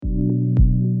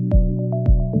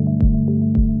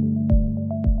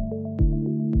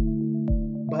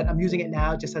using it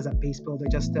now just as a base builder,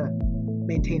 just to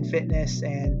maintain fitness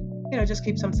and just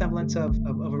keep some semblance of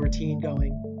a routine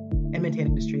going and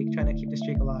maintaining the streak, trying to keep the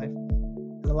streak alive.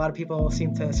 Because a lot of people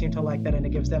seem to like that, and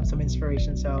it gives them some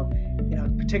inspiration. So,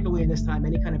 particularly in this time,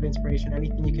 any kind of inspiration,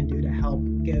 anything you can do to help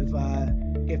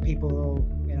give people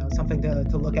something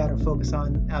to look at or focus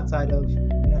on outside of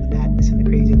the madness and the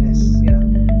craziness.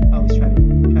 Always try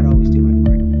to always do my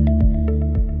part.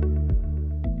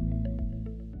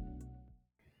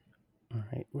 All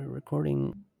right, we're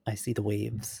recording. I see the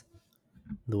waves.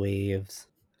 The waves.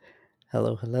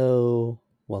 Hello, hello.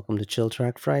 Welcome to Chill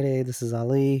Track Friday. This is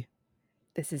Ali.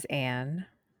 This is Anne.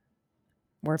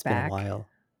 We're It's back. been a while.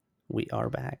 We are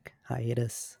back.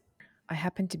 Hiatus. I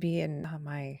happen to be in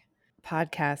my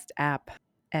podcast app,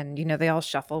 and they all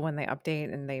shuffle when they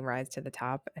update and they rise to the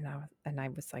top. And I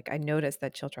was like, I noticed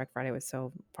that Chill Track Friday was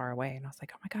so far away, and I was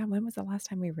like, oh my god, when was the last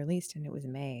time we released? And it was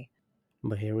May.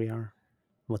 But here we are.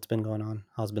 What's been going on?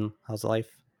 How's life?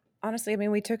 Honestly,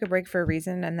 we took a break for a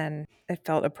reason, and then it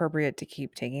felt appropriate to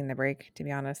keep taking the break. To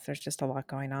be honest, there's just a lot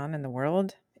going on in the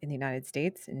world, in the United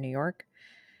States, in New York,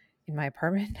 in my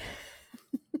apartment.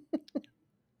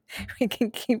 We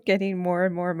can keep getting more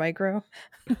and more micro.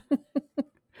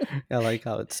 I like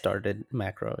how it started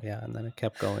macro, yeah, and then it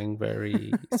kept going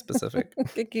very specific. I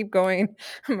could keep going.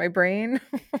 My brain.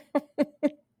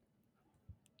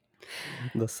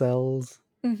 The cells.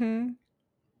 Mm-hmm.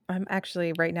 I'm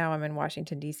actually, right now I'm in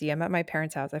Washington, D.C. I'm at my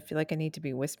parents' house. I feel like I need to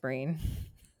be whispering.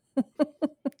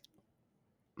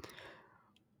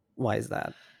 Why is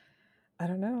that? I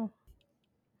don't know.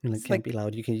 It can't be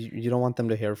loud. You don't want them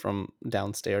to hear from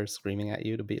downstairs screaming at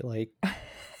you to be like,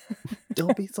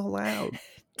 don't be so loud.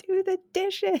 Do the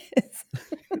dishes.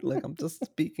 Like, I'm just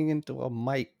speaking into a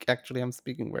mic. Actually, I'm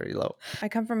speaking very low. I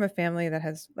come from a family that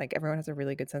has, everyone has a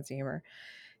really good sense of humor.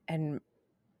 And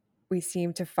we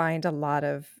seem to find a lot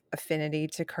of affinity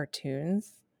to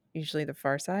cartoons, usually the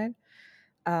Far Side.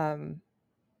 But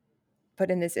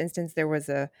in this instance, there was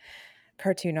a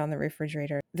cartoon on the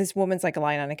refrigerator. This woman's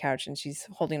lying on a couch and she's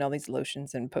holding all these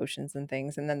lotions and potions and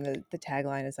things. And then the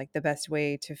tagline is the best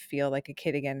way to feel like a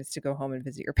kid again is to go home and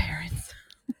visit your parents.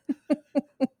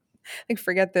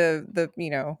 Forget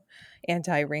the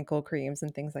anti-wrinkle creams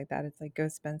and things like that. It's go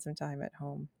spend some time at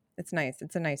home. It's nice.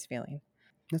 It's a nice feeling.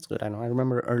 That's good. I know. I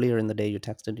remember earlier in the day you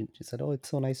texted and you said, oh, it's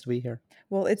so nice to be here.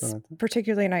 Well, it's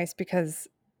particularly nice because,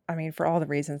 for all the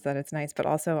reasons that it's nice, but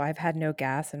also I've had no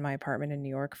gas in my apartment in New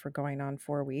York for going on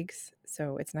 4 weeks.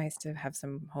 So it's nice to have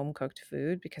some home cooked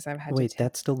food because I've had Wait,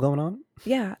 that's still going on?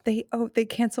 Yeah. They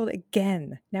canceled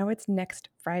again. Now it's next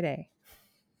Friday.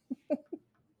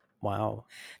 Wow.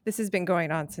 This has been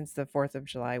going on since the 4th of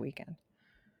July weekend.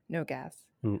 No gas.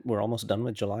 And we're almost done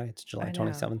with July. It's July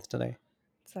 27th today.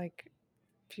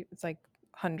 It's like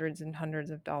hundreds and hundreds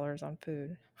of dollars on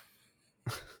food.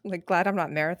 Glad I'm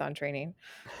not marathon training.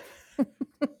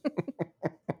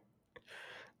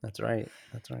 That's right.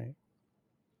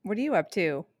 What are you up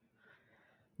to?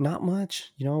 Not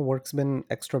much. Work's been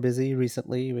extra busy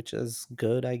recently, which is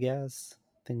good, I guess.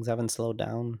 Things haven't slowed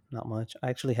down. Not much. I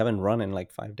actually haven't run in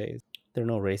 5 days. There are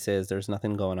no races. There's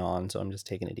nothing going on. So I'm just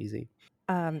taking it easy.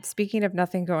 Speaking of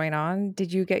nothing going on,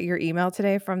 did you get your email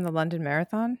today from the London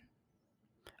Marathon?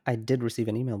 I did receive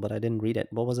an email, but I didn't read it.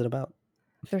 What was it about?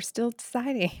 They're still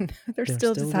deciding. They're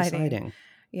still deciding.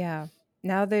 Yeah.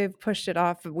 Now they've pushed it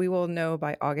off. We will know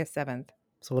by August 7th.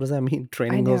 So what does that mean?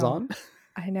 Training goes on?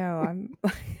 I know.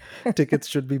 Tickets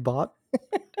should be bought.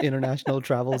 International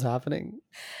travel's happening.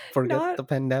 Forget the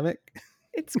pandemic.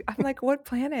 I'm what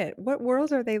planet? What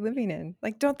world are they living in?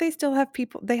 Don't they still have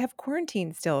people? They have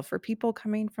quarantine still for people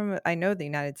coming from, I know, the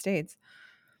United States.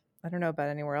 I don't know about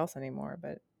anywhere else anymore,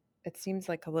 but it seems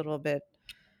a little bit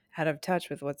out of touch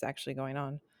with what's actually going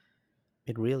on.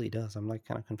 It really does. I'm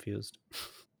kind of confused.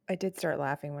 I did start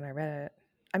laughing when I read it.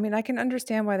 I can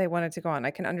understand why they wanted to go on. I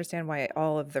can understand why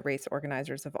all of the race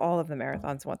organizers of all of the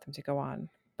marathons want them to go on,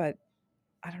 but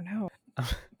I don't know.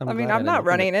 I'm not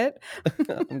running it.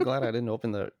 I'm glad I didn't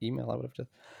open the email. I would have just.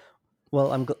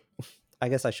 Well, I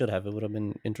guess I should have. It would have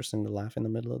been interesting to laugh in the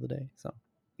middle of the day. So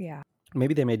yeah,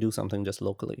 maybe they may do something just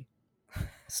locally.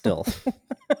 Still,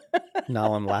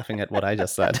 now I'm laughing at what I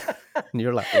just said.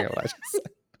 You're laughing at what I just said.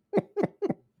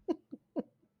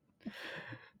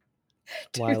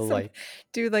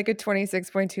 Do a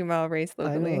 26.2 mile race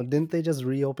locally. I know. Didn't they just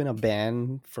reopen a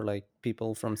ban for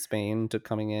people from Spain to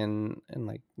coming in,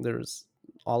 and there's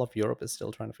all of Europe is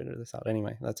still trying to figure this out.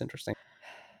 Anyway, that's interesting.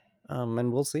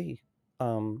 And we'll see.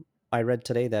 I read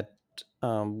today that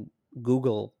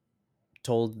Google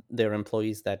told their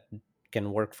employees that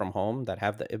can work from home, that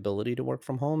have the ability to work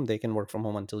from home, they can work from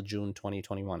home until June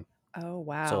 2021. Oh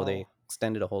wow. So they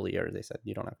extended a whole year. They said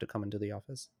you don't have to come into the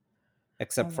office, Oh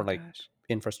except for my like gosh.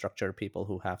 infrastructure people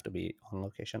who have to be on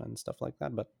location and stuff like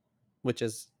that. But which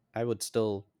is, I would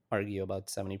still argue, about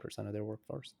 70% of their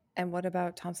workforce. And what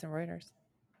about Thomson Reuters?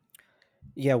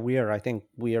 Yeah, I think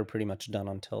we are pretty much done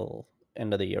until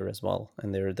end of the year as well,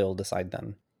 and they'll decide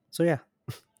then. So yeah,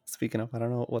 speaking of, I don't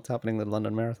know what's happening with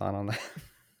London Marathon on that.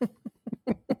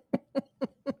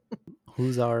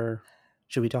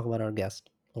 Should we talk about our guest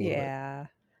a little bit? Yeah.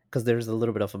 Because there's a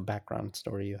little bit of a background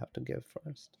story you have to give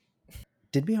first.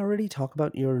 Did we already talk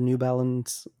about your New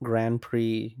Balance Grand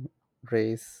Prix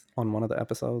race on one of the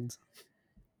episodes?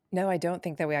 No, I don't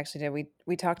think that we actually did.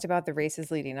 We talked about the races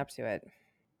leading up to it.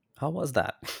 How was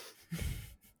that?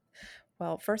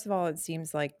 Well, first of all, it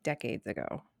seems like decades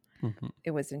ago. Mhm.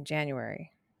 It was in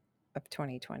January of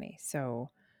 2020. So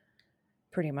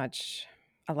pretty much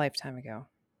a lifetime ago.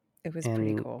 It was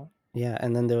pretty And cool. yeah,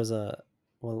 and then there was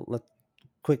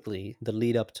quickly the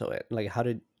lead up to it. Like how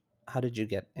did you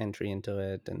get entry into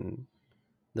it, and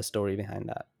the story behind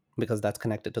that? Because that's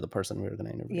connected to the person we were going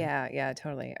to interview. Yeah,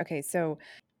 totally. Okay, so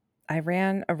I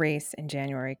ran a race in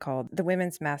January called the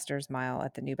Women's Masters Mile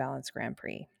at the New Balance Grand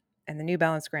Prix. And the New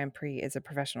Balance Grand Prix is a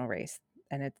professional race,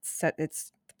 and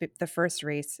it's the first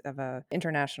race of a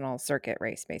international circuit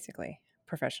race, basically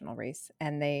professional race.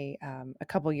 And they a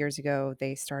couple years ago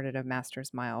they started a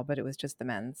Masters Mile, but it was just the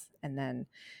men's. And then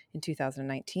in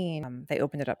 2019 they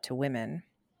opened it up to women,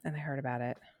 and I heard about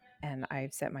it, and I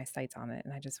set my sights on it,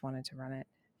 and I just wanted to run it.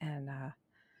 And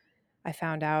I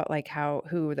found out like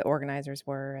who the organizers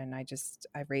were, and I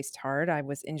raced hard. I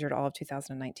was injured all of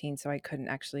 2019, so I couldn't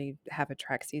actually have a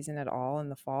track season at all in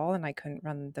the fall, and I couldn't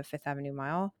run the Fifth Avenue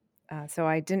Mile. So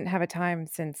I didn't have a time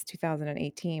since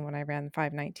 2018 when I ran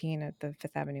 5:19 at the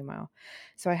Fifth Avenue Mile.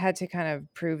 So I had to kind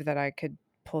of prove that I could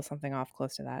pull something off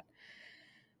close to that.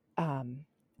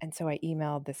 And so I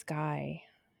emailed this guy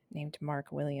named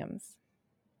Mark Williams,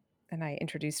 and I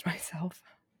introduced myself.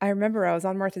 I remember I was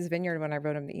on Martha's Vineyard when I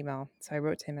wrote him the email. So I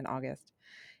wrote to him in August,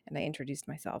 and I introduced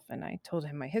myself, and I told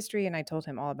him my history, and I told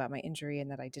him all about my injury and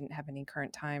that I didn't have any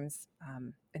current times.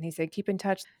 And he said, keep in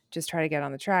touch, just try to get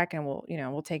on the track, and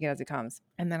we'll take it as it comes.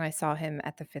 And then I saw him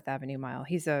at the Fifth Avenue Mile.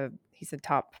 He's a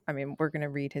top, I mean, we're going to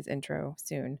read his intro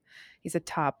soon. He's a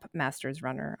top Masters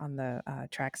runner on the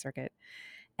track circuit.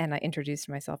 And I introduced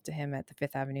myself to him at the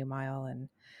Fifth Avenue Mile, and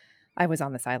I was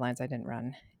on the sidelines. I didn't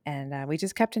run. And we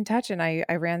just kept in touch. And I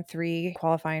ran 3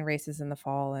 qualifying races in the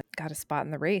fall and got a spot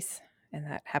in the race. And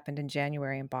that happened in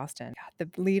January in Boston. God,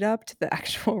 the lead up to the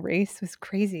actual race was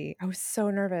crazy. I was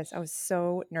so nervous. I was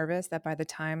so nervous that by the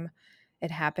time it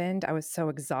happened, I was so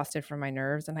exhausted from my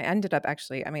nerves. And I ended up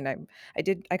actually, I mean,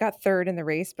 I got 3rd in the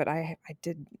race, but I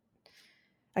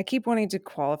keep wanting to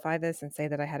qualify this and say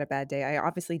that I had a bad day. I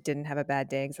obviously didn't have a bad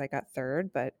day because I got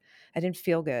 3rd, but I didn't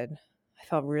feel good. I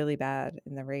felt really bad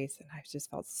in the race, and I just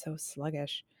felt so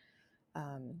sluggish.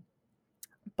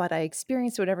 But I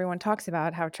experienced what everyone talks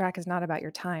about, how track is not about your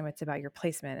time, it's about your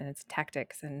placement and it's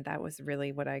tactics. And that was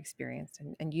really what I experienced.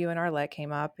 And you and Arlette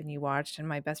came up and you watched, and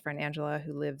my best friend Angela,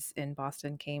 who lives in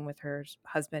Boston, came with her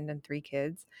husband and 3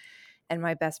 kids. And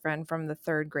my best friend from the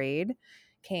 3rd grade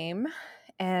came,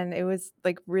 and it was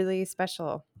like really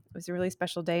special. It was a really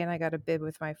special day, and I got a bib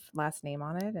with my last name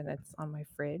on it, and it's on my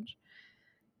fridge,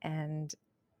 and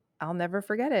I'll never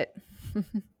forget it.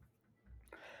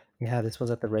 Yeah, this was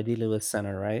at the Reggie Lewis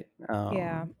Center, right?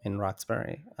 Yeah. In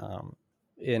Roxbury.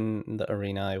 In the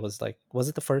arena. It was like, was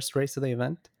it the first race of the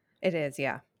event? It is,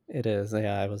 yeah. It is.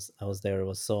 Yeah, I was there. It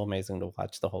was so amazing to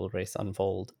watch the whole race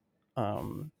unfold.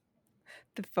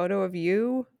 The photo of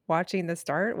you watching the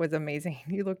start was amazing.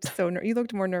 You looked you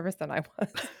looked more nervous than I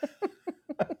was.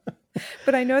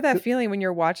 But I know that feeling when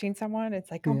you're watching someone.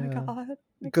 It's like, oh my God.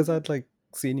 Because I'd like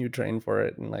seen you train for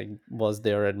it and like was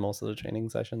there at most of the training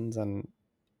sessions, and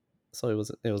so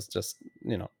it was just,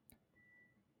 and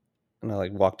I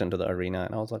like walked into the arena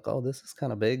and I was like, oh, this is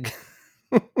kind of big.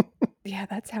 Yeah,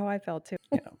 that's how I felt too.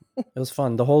 Yeah, it was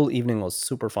fun. The whole evening was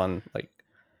super fun. Like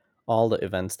all the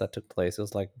events that took place, it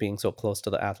was like being so close to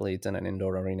the athletes in an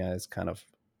indoor arena is kind of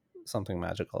something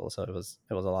magical. So it was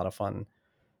a lot of fun.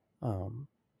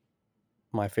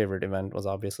 My favorite event was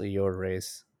obviously your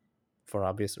race for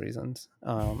obvious reasons.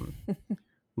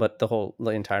 But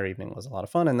the entire evening was a lot of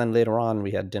fun. And then later on,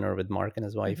 we had dinner with Mark and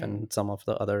his wife and some of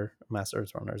the other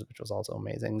Masters runners, which was also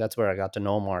amazing. That's where I got to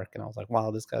know Mark, and I was like,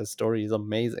 wow, this guy's story is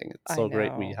amazing. It's so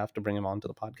great. We have to bring him onto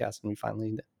the podcast, and we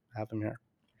finally have him here.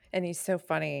 And he's so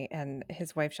funny, and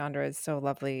his wife Chandra is so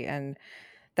lovely, and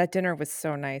that dinner was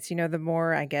so nice. The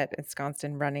more I get ensconced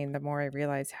in running, the more I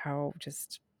realize how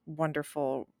just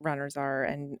wonderful runners are,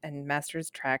 and Masters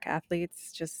track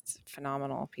athletes, just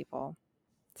phenomenal people.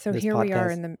 So This here we are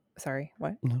podcast, in the sorry,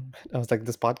 what? no, I was like,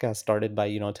 this podcast started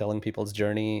by, telling people's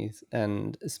journeys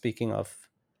and speaking of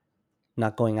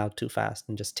not going out too fast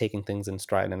and just taking things in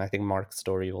stride. And I think Mark's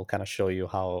story will kind of show you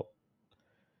how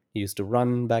he used to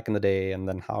run back in the day and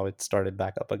then how it started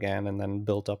back up again and then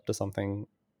built up to something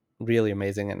really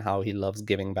amazing, and how he loves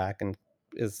giving back and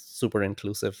is super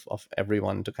inclusive of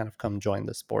everyone to kind of come join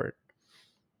the sport.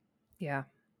 Yeah.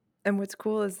 And what's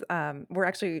cool is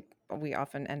we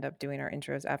often end up doing our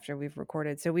intros after we've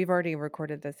recorded. So we've already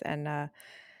recorded this, and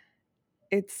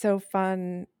it's so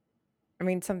fun. I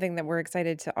mean, something that we're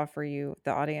excited to offer you,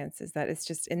 the audience, is that it's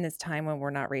just in this time when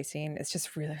we're not racing,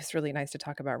 it's really nice to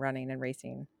talk about running and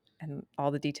racing and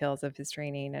all the details of his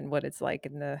training and what it's like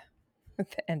in the at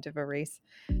the end of a race.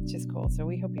 It's just cool. So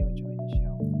we hope you enjoy the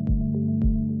show.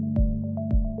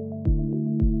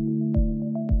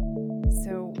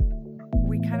 So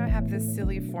we kind of have this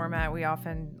silly format. We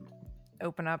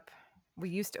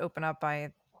used to open up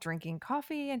by drinking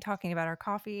coffee and talking about our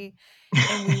coffee.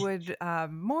 And we would,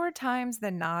 more times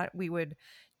than not, we would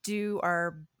do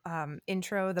our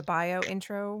intro, the bio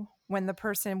intro, when the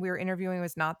person we were interviewing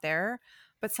was not there.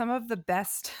 But some of the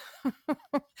best,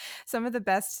 some of the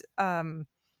best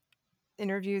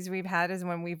interviews we've had is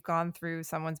when we've gone through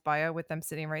someone's bio with them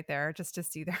sitting right there just to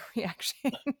see their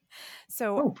reaction.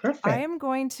 So Oh, I perfect. am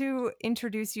going to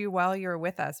introduce you while you're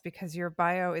with us because your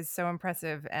bio is so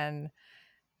impressive and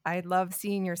I love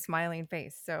seeing your smiling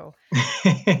face. So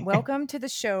welcome to the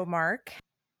show, Mark.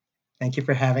 Thank you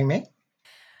for having me.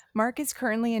 Mark is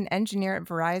currently an engineer at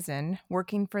Verizon,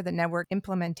 working for the network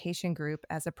implementation group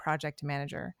as a project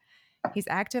manager. He's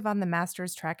active on the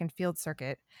Masters track and field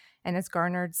circuit and has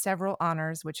garnered several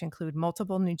honors, which include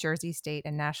multiple New Jersey state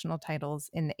and national titles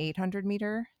in the 800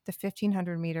 meter, the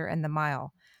 1500 meter, and the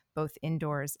mile, both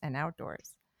indoors and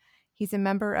outdoors. He's a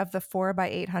member of the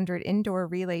 4x800 indoor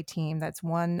relay team that's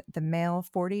won the male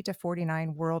 40 to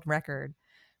 49 world record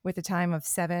with a time of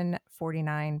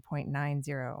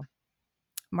 7:49.90.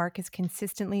 Mark is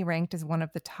consistently ranked as one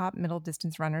of the top middle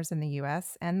distance runners in the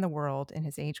US and the world in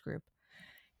his age group.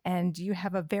 And you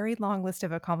have a very long list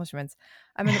of accomplishments.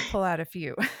 I'm going to pull out a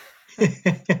few.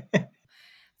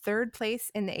 Third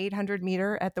place in the 800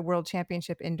 meter at the World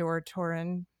Championship Indoor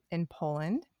Turin in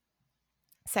Poland.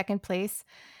 Second place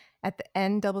at the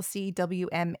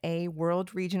NCCWMA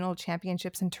World Regional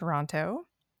Championships in Toronto.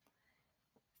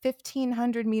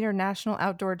 1,500 meter national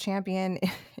outdoor champion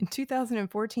in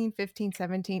 2014, 15,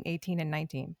 17, 18, and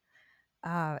 19.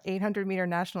 800 meter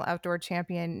national outdoor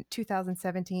champion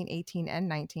 2017, 18, and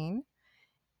 19.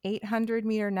 800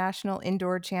 meter national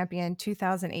indoor champion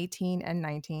 2018 and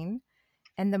 19.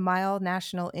 And the mile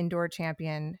national indoor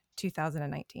champion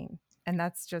 2019. And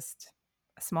that's just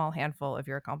a small handful of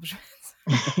your accomplishments.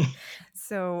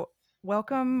 So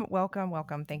welcome, welcome,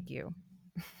 welcome. Thank you.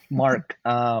 Mark,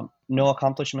 no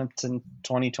accomplishments in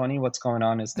 2020. What's going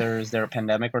on? Is there a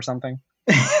pandemic or something?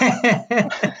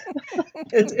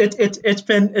 It's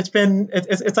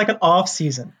like an off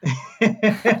season.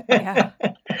 Yeah.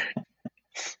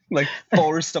 Like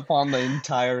forced upon the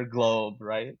entire globe,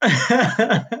 right?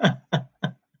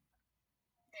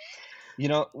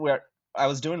 Where I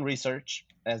was doing research,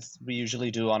 as we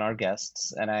usually do on our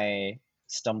guests, and I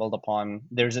stumbled upon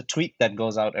there's a tweet that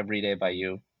goes out every day by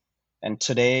you, and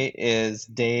today is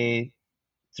day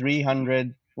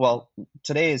 300. Well,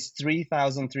 today is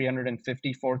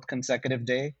 3,354th consecutive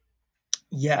day.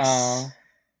 Yes.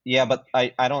 Yeah, but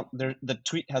I don't. The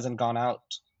tweet hasn't gone out.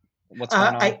 What's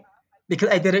going on? Because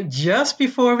I did it just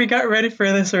before we got ready for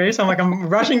this race. I'm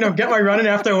rushing to get my running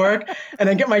after work and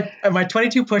then get my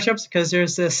 22 push-ups because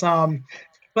there's this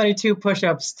 22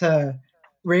 push-ups to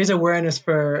raise awareness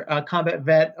for combat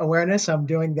vet awareness. So I'm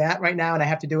doing that right now and I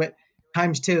have to do it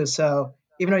times 2. So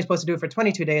even though I'm supposed to do it for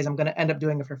 22 days, I'm going to end up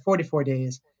doing it for 44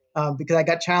 days because I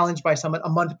got challenged by someone a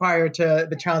month prior to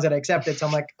the challenge that I accepted. So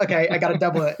I'm like, okay, I got to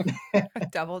double it.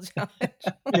 Double challenge.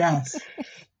 Yes.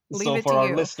 Leave it to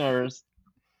you. Listeners,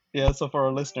 so for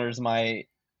our listeners, my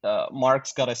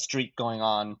Mark's got a streak going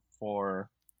on for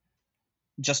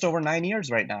just over 9 years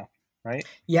right now, right?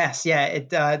 Yes,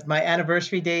 yeah. My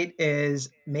anniversary date is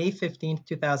May 15th,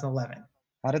 2011.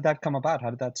 How did that come about? How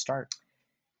did that start?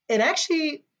 It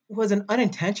actually was an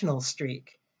unintentional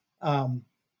streak. I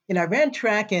ran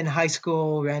track in high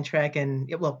school,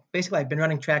 basically I've been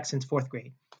running track since 4th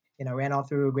grade. Ran all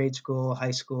through grade school,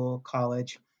 high school,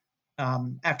 college.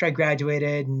 After I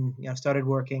graduated and, started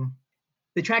working,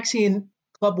 the track scene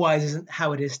club-wise isn't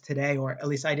how it is today, or at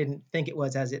least I didn't think it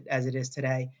was as it is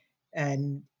today.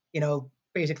 And,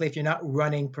 basically if you're not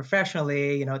running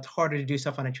professionally, it's harder to do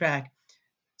stuff on a track.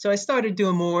 So I started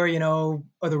doing more,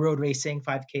 other road racing,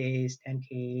 5Ks,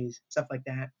 10Ks, stuff like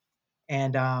that.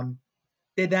 And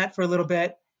did that for a little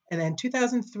bit. And then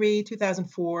 2003,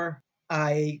 2004,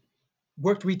 I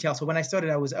worked retail. So when I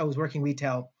started, I was working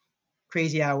retail,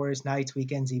 crazy hours, nights,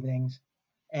 weekends, evenings.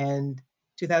 And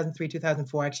 2003,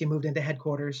 2004, I actually moved into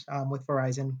headquarters with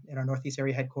Verizon in our Northeast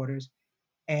area headquarters.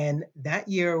 And that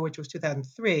year, which was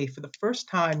 2003, for the first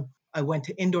time, I went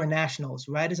to indoor nationals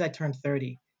right as I turned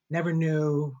 30. Never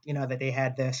knew, that they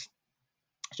had this.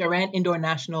 So I ran indoor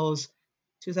nationals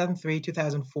 2003,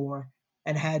 2004,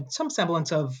 and had some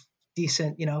semblance of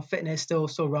decent, fitness, still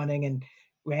running, and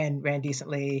ran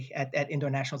decently at indoor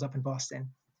nationals up in Boston.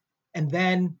 And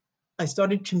then I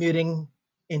started commuting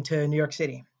into New York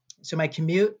City. So my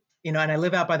commute, and I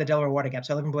live out by the Delaware Water Gap.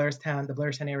 So I live in Blairstown, the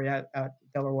Blairstown area out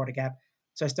Delaware Water Gap.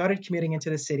 So I started commuting into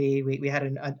the city. We had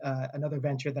another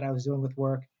venture that I was doing with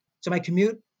work. So my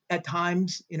commute at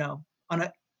times, on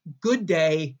a good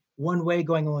day, one way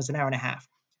going was an hour and a half.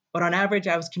 But on average,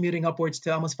 I was commuting upwards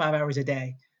to almost 5 hours a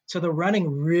day. So the running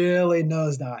really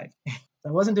nosedived.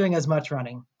 I wasn't doing as much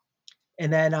running.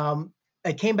 And then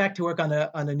I came back to work on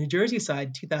the New Jersey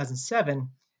side, 2007.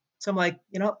 So I'm like,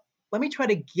 let me try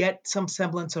to get some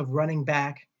semblance of running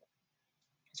back.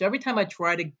 So every time I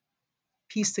try to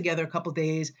piece together a couple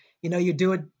days, you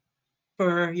do it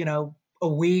for a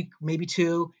week, maybe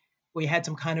two, where you had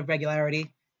some kind of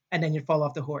regularity, and then you'd fall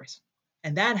off the horse.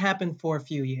 And that happened for a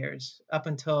few years, up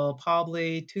until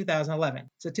probably 2011.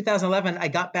 So 2011, I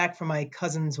got back from my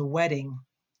cousin's wedding.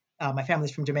 My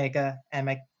family's from Jamaica, and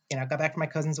got back from my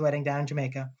cousin's wedding down in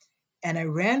Jamaica, and I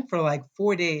ran for like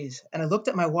 4 days. And I looked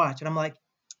at my watch, and I'm like,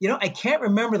 I can't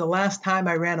remember the last time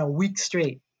I ran a week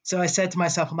straight. So I said to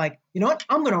myself, I'm like, you know what?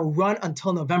 I'm gonna run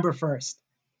until November 1st.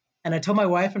 And I told my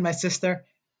wife and my sister,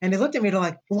 and they looked at me. They're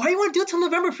like, why do you want to do it till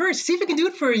November 1st? See if you can do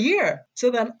it for a year. So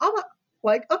then I'm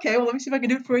like, okay, well, let me see if I can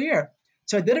do it for a year.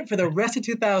 So I did it for the rest of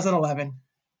 2011.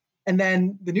 And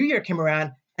then the new year came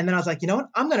around, and then I was like, you know what?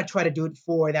 I'm going to try to do it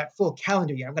for that full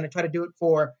calendar year. I'm going to try to do it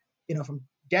for, from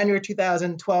January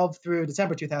 2012 through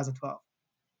December 2012.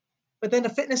 But then the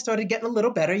fitness started getting a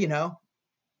little better,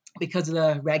 because of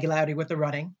the regularity with the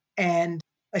running. And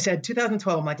I said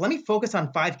 2012, I'm like, let me focus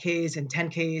on 5Ks and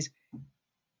 10Ks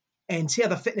and see how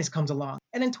the fitness comes along.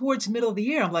 And then towards the middle of the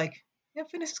year, I'm like, yeah,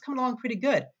 fitness is coming along pretty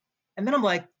good. And then I'm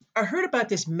like, I heard about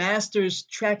this Masters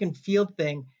track and field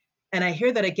thing, and I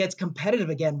hear that it gets competitive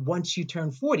again once you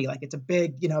turn 40. Like it's a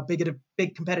big,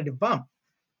 big competitive bump.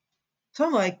 So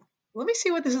I'm like, let me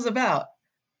see what this is about.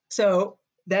 So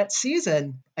that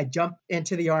season, I jumped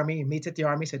into the Army, meets at the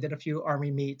Army. So I did a few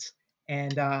Army meets,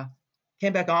 and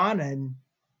came back on and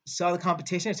saw the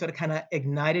competition. It sort of kind of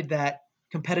ignited that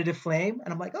competitive flame.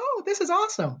 And I'm like, oh, this is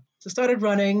awesome. So started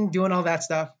running, doing all that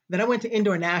stuff. Then I went to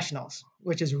indoor nationals,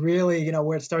 which is really,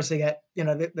 where it starts to get,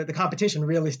 the competition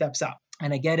really steps up.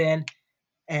 And I get in,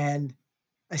 and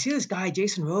I see this guy,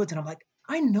 Jason Rhodes, and I'm like,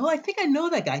 I think I know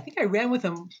that guy. I think I ran with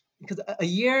him because a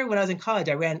year when I was in college,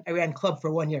 I ran club for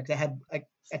 1 year because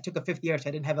I took a fifth year, so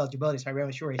I didn't have eligibility, so I ran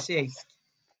with Shore AC.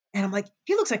 And I'm like,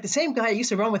 he looks like the same guy I used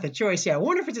to run with at Shore AC. I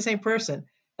wonder if it's the same person.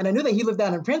 And I knew that he lived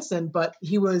down in Princeton, but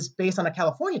he was based on a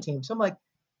California team. So I'm like,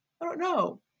 I don't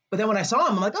know. But then when I saw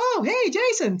him, I'm like, oh, hey,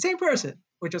 Jason, same person,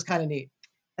 which was kind of neat.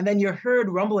 And then you heard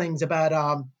rumblings about,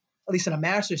 at least in a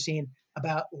master scene,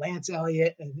 about Lance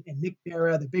Elliott and Nick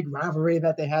Berra, the big rivalry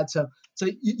that they had. So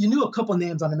you knew a couple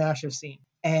names on the master scene.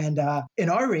 And in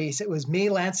our race, it was me,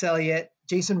 Lance Elliott,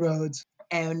 Jason Rhodes,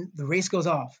 and the race goes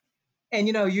off. And,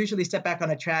 usually step back on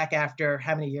a track after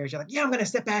how many years? You're like, yeah, I'm going to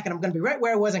step back and I'm going to be right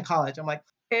where I was in college. I'm like,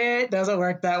 it doesn't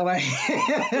work that way.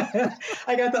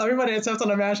 I got everybody that steps on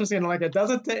the master scene. I'm like,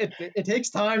 it takes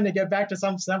time to get back to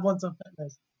some semblance of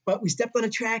fitness. But we stepped on a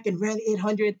track and ran the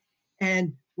 800,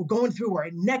 and we're going through, we're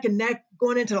neck and neck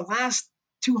going into the last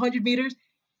 200 meters.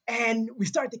 And we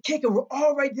start to kick, and we're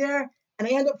all right there. And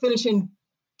I end up finishing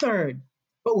third,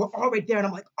 but we're all right there. And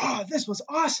I'm like, oh, this was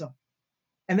awesome.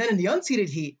 And then in the unseated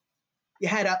heat, you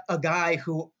had a guy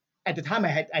who, at the time, I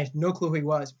had no clue who he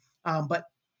was. But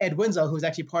Ed Winslow, who was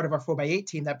actually part of our 4x8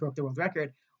 team that broke the world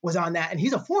record, was on that. And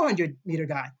he's a 400-meter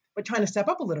guy, but trying to step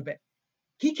up a little bit.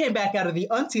 He came back out of the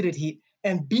unseated heat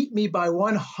and beat me by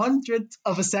 1/100th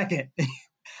of a second.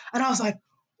 And I was like,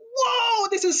 whoa,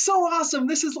 this is so awesome.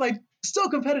 This is like so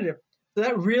competitive. So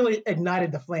that really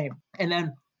ignited the flame. And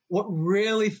then what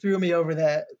really threw me over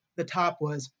the top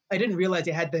was I didn't realize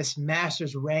they had this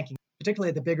Masters ranking. Particularly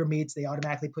at the bigger meets, they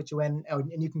automatically put you in,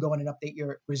 and you can go in and update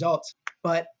your results.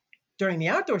 But during the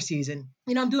outdoor season,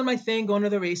 I'm doing my thing, going to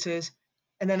the races,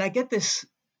 and then I get this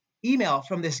email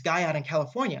from this guy out in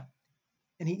California,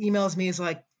 and he emails me, he's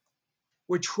like,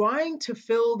 we're trying to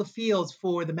fill the fields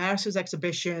for the Masters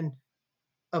exhibition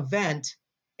event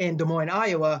in Des Moines,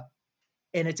 Iowa,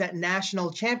 and it's at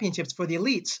national championships for the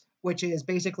elites, which is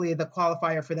basically the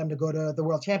qualifier for them to go to the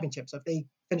world championships. So if they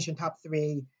finish in top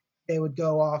 3, they would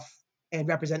go off and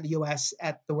represent the US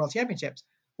at the world championships,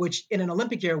 which in an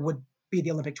Olympic year would be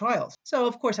the Olympic trials. So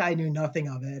of course I knew nothing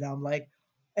of it. I'm like,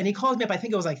 and he calls me up, I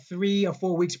think it was like 3 or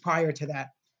 4 weeks prior to that.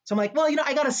 So I'm like, well,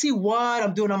 I got to see what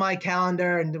I'm doing on my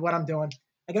calendar and what I'm doing.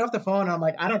 I get off the phone and I'm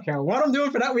like, I don't care what I'm doing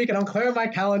for that week, and I'm clearing my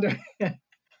calendar.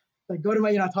 Like go to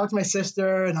my, talk to my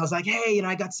sister, and I was like, hey,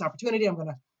 I got this opportunity, I'm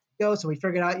gonna go. So we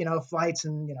figured out, flights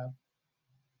and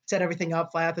set everything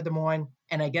up, fly out to Des Moines,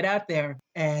 and I get out there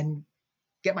and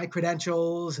get my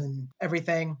credentials and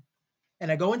everything,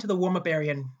 and I go into the warm up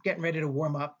area and getting ready to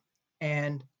warm up,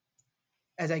 and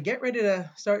as I get ready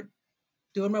to start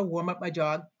doing my warm up, my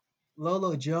jog,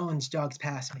 Lolo Jones jogs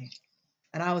past me,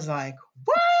 and I was like,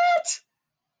 what?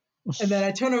 And then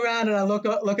I turn around and I look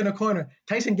in the corner.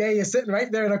 Tyson Gay is sitting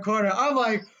right there in the corner. I'm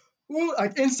like, ooh,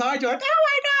 like inside, you're like, oh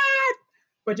my God.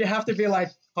 But you have to be like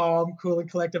calm, cool,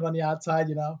 and collective on the outside.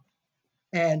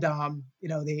 And,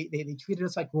 they treated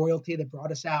us like royalty. They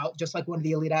brought us out just like one of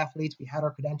the elite athletes. We had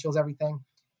our credentials, everything.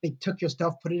 They took your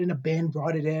stuff, put it in a bin,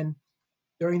 brought it in.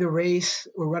 During the race,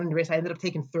 we're running the race. I ended up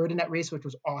taking 3rd in that race, which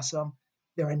was awesome.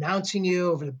 They're announcing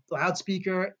you over the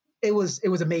loudspeaker. It was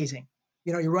amazing.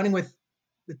 You're running with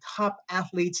the top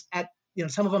athletes at,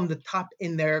 some of them the top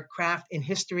in their craft, in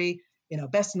history,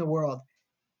 best in the world.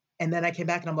 And then I came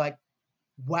back and I'm like,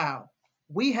 wow,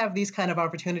 we have these kind of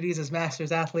opportunities as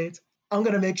Masters athletes. I'm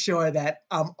going to make sure that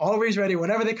I'm always ready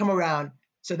whenever they come around.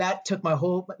 So that took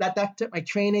that took my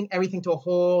training, everything to a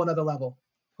whole another level.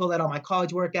 Pulled out all my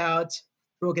college workouts,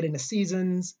 broke it into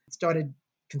seasons, started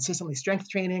consistently strength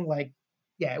training. Like,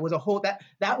 yeah, it was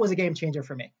that was a game changer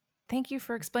for me. Thank you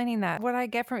for explaining that. What I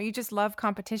get from it, you just love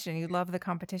competition. You love the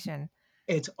competition.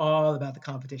 It's all about the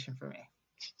competition for me.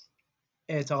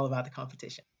 It's all about the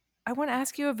competition. I want to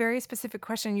ask you a very specific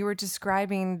question. You were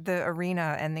describing the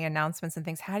arena and the announcements and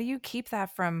things. How do you keep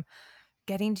that from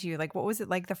getting to you? Like, what was it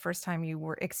like the first time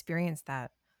you experienced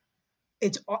that?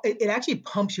 It actually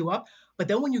pumps you up, but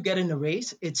then when you get in the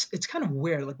race, it's kind of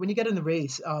weird. Like when you get in the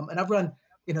race, and I've run,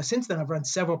 since then I've run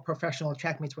several professional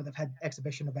track meets where they've had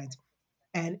exhibition events,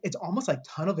 and it's almost like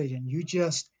tunnel vision.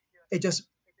 It just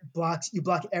you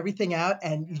block everything out,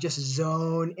 and you just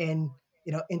zone in,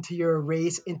 into your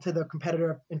race, into the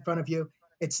competitor in front of you.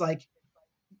 It's like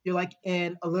you're like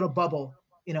in a little bubble,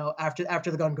 after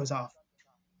the gun goes off.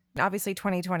 Obviously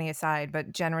 2020 aside,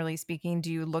 but generally speaking, do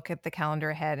you look at the calendar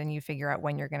ahead and you figure out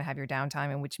when you're going to have your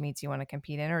downtime and which meets you want to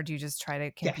compete in, or do you just try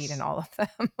to compete in Yes. all of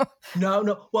them?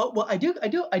 No. Well, I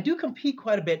do compete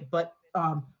quite a bit, but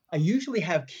I usually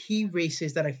have key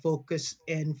races that I focus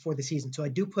in for the season. So I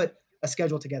do put a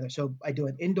schedule together. So I do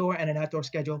an indoor and an outdoor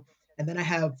schedule, and then I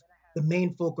have the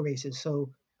main focal races.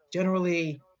 So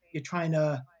generally, you're trying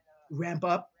to ramp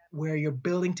up where you're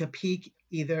building to peak,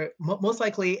 either most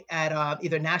likely at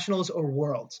either nationals or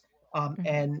worlds.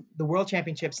 And the world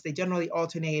championships, they generally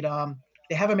alternate.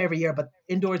 They have them every year, but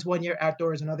indoors 1 year,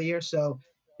 outdoors another year. So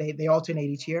they alternate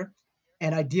each year,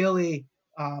 and ideally,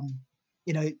 um,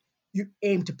 you know, you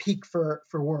aim to peak for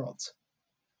worlds.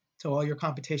 So all your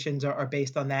competitions are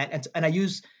based on that,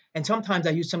 and sometimes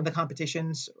I use some of the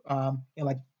competitions,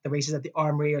 like the races at the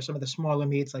Armory or some of the smaller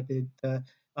meets, like the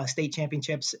state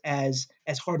championships, as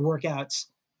hard workouts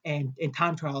and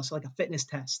time trials, so like a fitness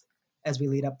test as we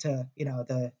lead up to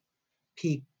the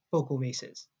peak focal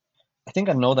races. I think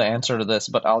I know the answer to this,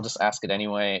 but I'll just ask it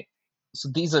anyway. So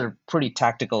these are pretty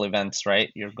tactical events, right?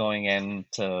 You're going in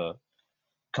to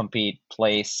compete,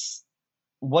 place.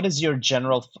 What is your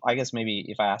general, I guess maybe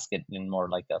if I ask it in more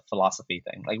like a philosophy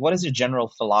thing, like what is your general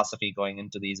philosophy going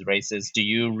into these races? Do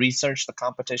you research the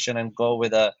competition and go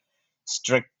with a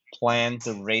strict plan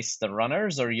to race the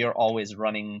runners, or you're always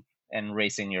running and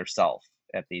racing yourself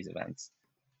at these events?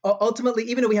 Ultimately,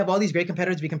 even though we have all these great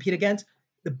competitors we compete against,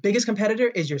 the biggest competitor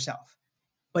is yourself.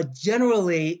 But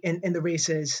generally, in the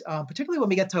races, particularly when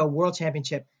we get to a world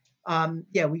championship,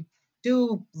 we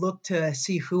do look to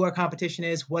see who our competition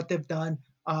is, what they've done.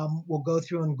 We'll go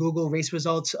through and Google race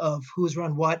results of who's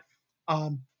run what.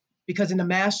 Because in the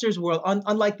Masters world,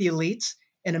 unlike the elites,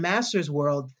 in the Masters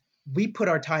world, we put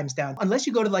our times down. Unless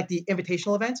you go to like the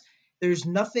invitational events, there's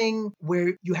nothing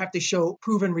where you have to show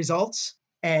proven results.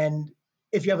 And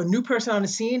if you have a new person on the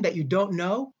scene that you don't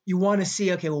know, you want to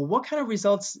see, okay, well, what kind of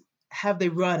results have they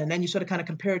run? And then you sort of kind of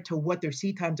compare it to what their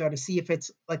seed times are to see if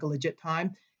it's like a legit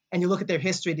time. And you look at their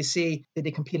history to see, did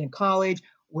they compete in college?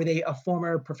 Were they a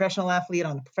former professional athlete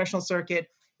on the professional circuit?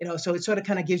 So it sort of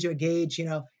kind of gives you a gauge,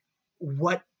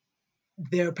 what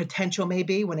their potential may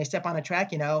be when they step on a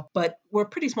track, but we're a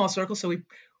pretty small circle. So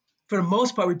for the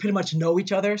most part, we pretty much know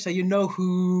each other. So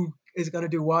who is going to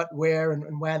do what, where,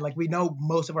 and when. Like we know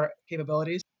most of our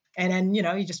capabilities. And then,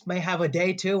 you just may have a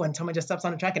day too when someone just steps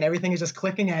on the track and everything is just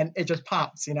clicking and it just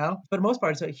pops, For the most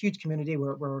part, it's a huge community.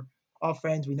 We're all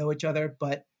friends. We know each other.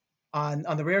 But on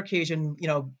the rare occasion,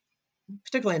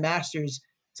 particularly in Masters,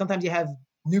 sometimes you have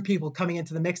new people coming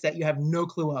into the mix that you have no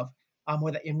clue of,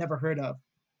 or that you've never heard of.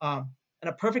 And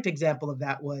a perfect example of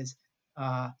that was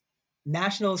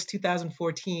Nationals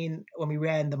 2014 when we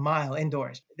ran the mile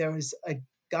indoors. There was a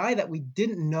guy that we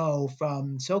didn't know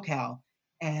from SoCal,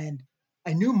 and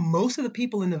I knew most of the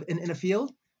people in the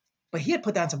field, but he had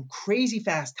put down some crazy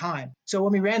fast time. So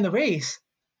when we ran the race,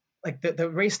 like the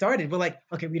race started, we're like,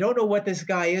 okay, we don't know what this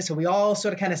guy is. So we all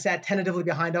sort of kind of sat tentatively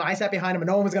behind him. I sat behind him and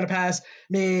no one was going to pass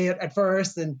me at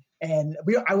first. And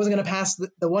I wasn't going to pass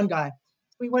the one guy.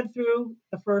 We went through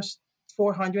the first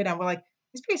 400 and we're like,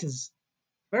 this pace is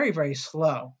very, very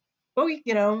slow. But we,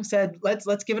 said,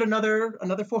 let's give it another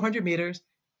 400 meters.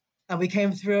 And we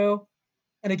came through.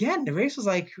 And again, the race was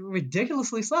like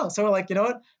ridiculously slow. So we're like, you know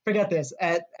what? Forget this.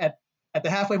 At the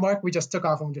halfway mark, we just took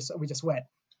off and we just went.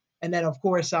 And then, of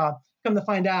course, come to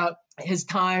find out, his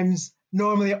times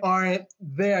normally aren't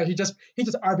there. He just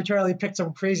arbitrarily picked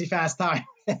some crazy fast time.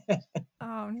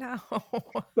 Oh no!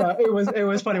 So it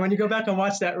was funny when you go back and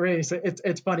watch that race.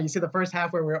 It's funny. You see the first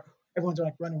half where everyone's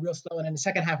like running real slow, and then the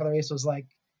second half of the race was like,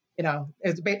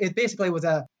 it basically was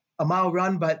a mile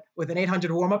run, but with an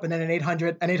 800 warm up and then an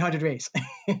 800 race.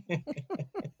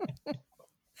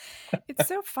 It's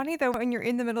so funny though when you're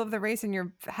in the middle of the race and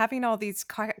you're having all these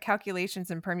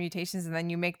calculations and permutations, and then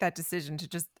you make that decision to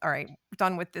just, all right,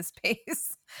 done with this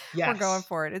pace. We're going Yes.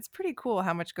 for it. It's pretty cool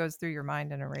how much goes through your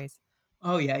mind in a race.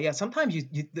 Oh yeah. Sometimes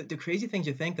the crazy things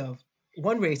you think of.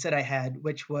 One race that I had,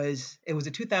 which was it was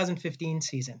a 2015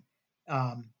 season,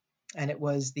 and it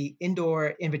was the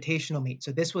indoor invitational meet.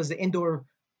 So this was the indoor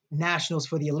nationals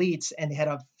for the elites, and they had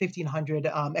a 1500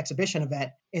 exhibition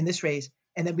event in this race.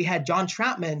 And then we had John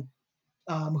Troutman,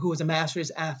 who was a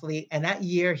Masters athlete, and that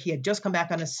year he had just come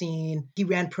back on the scene. He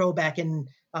ran pro back in,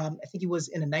 I think he was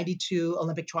in the '92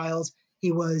 Olympic trials. He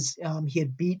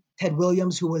had beat Ted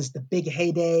Williams, who was the big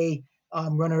heyday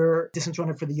distance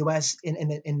runner for the U.S.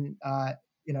 in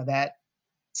that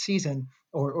season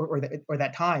or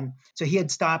that time. So he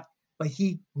had stopped, but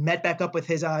he met back up with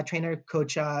his trainer,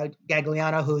 Coach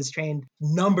Gagliano, who has trained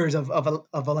numbers of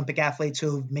Olympic athletes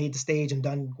who have made the stage and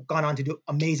gone on to do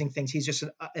amazing things. He's just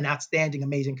an outstanding,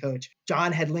 amazing coach.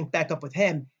 John had linked back up with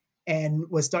him and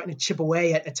was starting to chip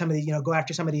away at some of the, go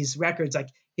after some of these records. Like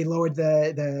he lowered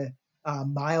the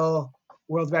mile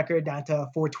world record down to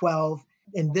 4:12.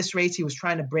 In this race, he was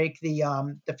trying to break the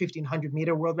 1500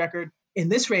 meter world record. In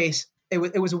this race, it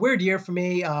was a weird year for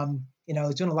me. I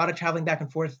was doing a lot of traveling back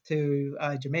and forth to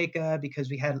Jamaica because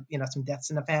we had, some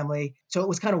deaths in the family. So it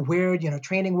was kind of weird.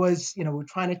 Training was, we're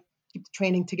trying to keep the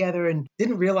training together and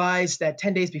didn't realize that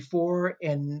 10 days before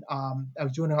I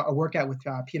was doing a workout with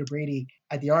Peter Brady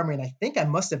at the Armory, and I think I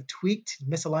must have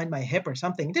misaligned my hip or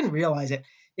something. Didn't realize it.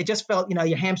 It just felt,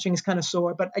 your hamstrings kind of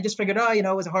sore, but I just figured,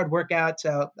 it was a hard workout.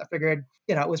 So I figured,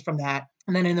 it was from that.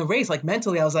 And then in the race, like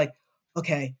mentally, I was like,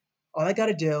 okay, all I got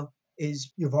to do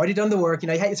is you've already done the work.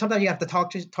 Sometimes you have to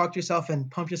talk to yourself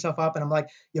and pump yourself up. And I'm like,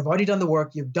 you've already done the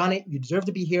work. You've done it. You deserve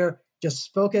to be here.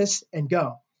 Just focus and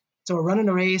go. So we're running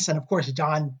a race. And of course,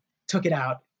 John took it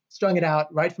out, strung it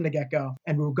out right from the get-go.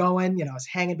 And we were going, I was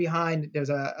hanging behind. There's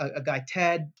a guy,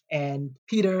 Ted, and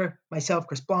Peter, myself,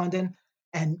 Chris Blondin,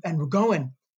 and we're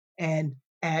going. And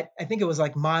I think it was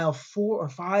like mile 4 or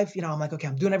 5, I'm like, okay,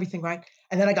 I'm doing everything right.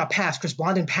 And then I got passed. Chris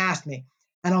Blondin passed me.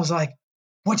 And I was like,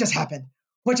 what just happened?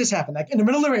 What just happened? Like in the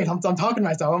middle of the race, I'm talking to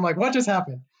myself. I'm like, what just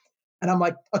happened? And I'm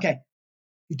like, okay,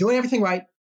 you're doing everything right.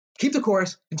 Keep the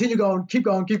course, continue going, keep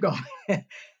going, keep going.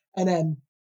 And then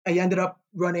I ended up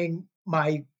running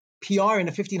my PR in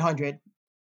the 1500,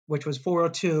 which was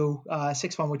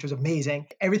 4:02.61, which was amazing.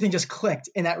 Everything just clicked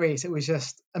in that race. It was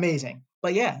just amazing.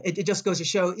 But yeah, it just goes to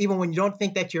show, even when you don't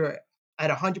think that you're at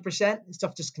 100%,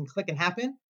 stuff just can click and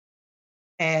happen,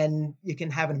 and you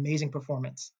can have an amazing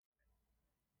performance.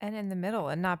 And in the middle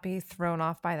and not be thrown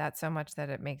off by that so much that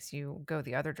it makes you go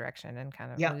the other direction and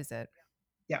kind of lose it.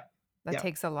 Yeah. That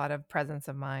takes a lot of presence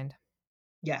of mind.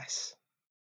 Yes.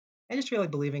 And just really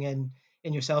believing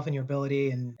in yourself and your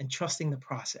ability and trusting the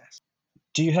process.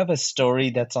 Do you have a story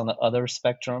that's on the other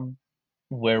spectrum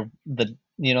where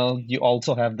you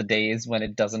also have the days when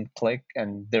it doesn't click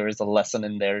and there is a lesson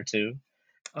in there too?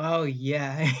 Oh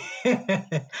yeah.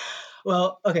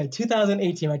 Well, okay,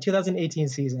 2018, my 2018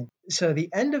 season. So the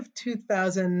end of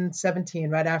 2017,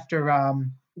 right after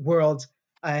worlds,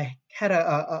 I had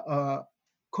a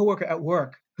coworker at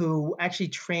work who actually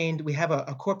trained. We have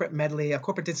a corporate medley, a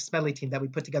corporate distance medley team that we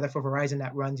put together for Verizon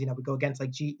that runs. We go against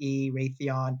like GE,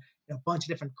 Raytheon, a bunch of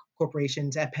different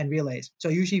corporations at Penn Relays. So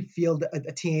I usually field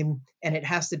a team, and it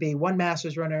has to be one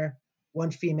Masters runner, one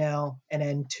female, and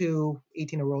then two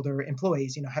 18 or older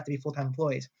employees, have to be full-time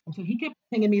employees. And so he kept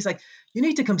pinging me. He's like, you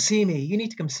need to come see me. You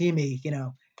need to come see me,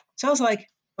 So I was like,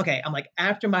 okay, I'm like,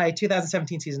 after my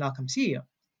 2017 season, I'll come see you.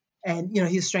 And,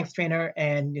 he's a strength trainer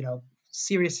and,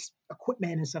 serious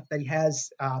equipment and stuff that he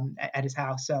has at his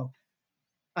house. So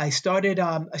I started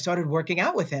working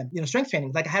out with him, strength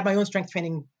training. Like I had my own strength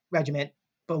training regimen,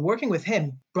 but working with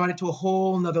him brought it to a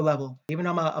whole nother level. Even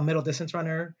though I'm a middle distance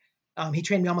runner, he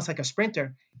trained me almost like a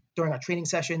sprinter during our training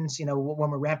sessions, when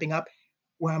we're ramping up,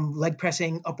 where I'm leg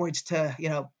pressing upwards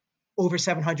to, over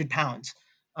 700 pounds.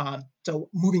 So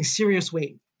moving serious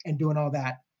weight and doing all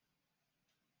that.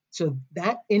 So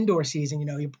that indoor season,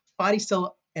 your body's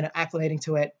still acclimating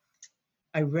to it.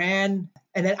 I ran,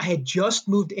 and then I had just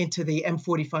moved into the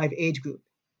M45 age group.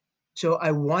 So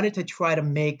I wanted to try to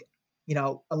make,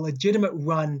 a legitimate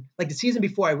run. Like the season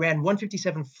before, I ran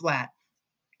 157 flat,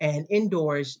 and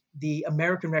indoors, the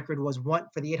American record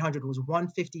for the 800 was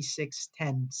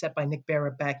 156.10, set by Nick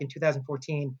Barrett back in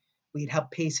 2014. We'd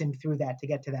helped pace him through that to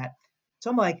get to that. So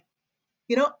I'm like,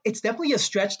 it's definitely a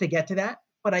stretch to get to that,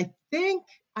 but I think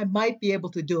I might be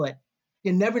able to do it.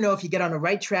 You never know, if you get on the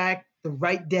right track, the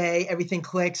right day, everything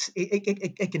clicks,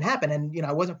 it can happen. And,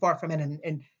 I wasn't far from it.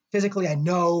 And physically, I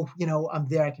know, I'm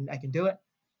there, I can do it.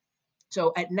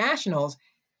 So at nationals,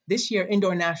 this year,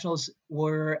 indoor nationals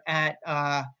were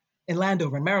in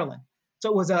Landover, in Maryland. So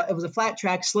it was a flat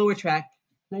track, slower track.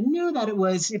 And I knew that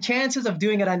the chances of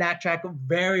doing it on that track were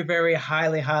very, very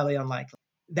highly, highly unlikely.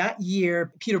 That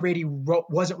year, Peter Brady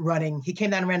wasn't running. He came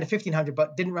down and ran the 1500,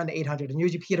 but didn't run the 800. And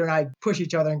usually Peter and I push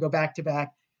each other and go back to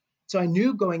back. So I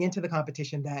knew going into the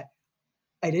competition that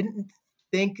I didn't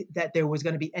think that there was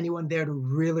going to be anyone there to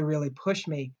really, really push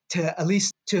me to at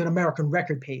least to an American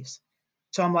record pace.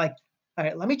 So I'm like, all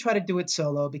right, let me try to do it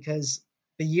solo, because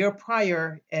the year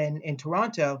prior in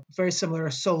Toronto, very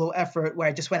similar solo effort where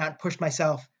I just went out and pushed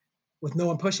myself with no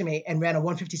one pushing me and ran a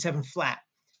 157 flat.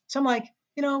 So I'm like,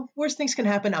 worst things can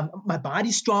happen. My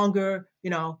body's stronger,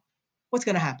 what's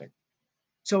going to happen?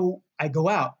 So I go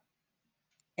out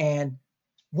and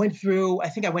I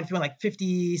think I went through in like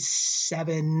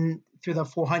 57 through the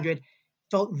 400,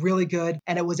 felt really good.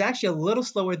 And it was actually a little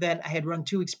slower than I had run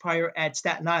 2 weeks prior at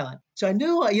Staten Island. So I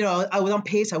knew, I was on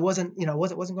pace. I wasn't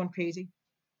going crazy.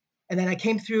 And then I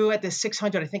came through at the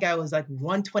 600. I think I was like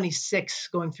 126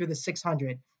 going through the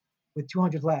 600 with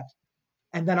 200 left.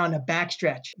 And then on the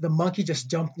backstretch, the monkey just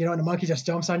jumped, and the monkey just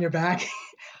jumps on your back.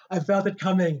 I felt it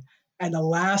coming. And the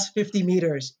last 50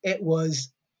 meters, it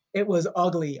was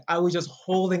ugly. I was just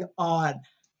holding on,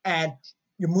 and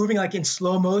you're moving like in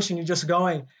slow motion. You're just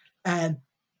going, and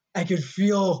I could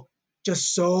feel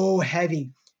just so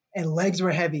heavy, and legs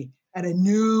were heavy. And I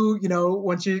knew,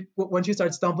 once you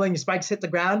start stumbling, your spikes hit the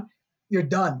ground, you're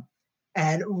done.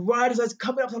 And right as I was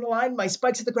coming up on the line, my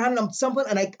spikes hit the ground and I'm stumbling,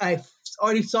 and I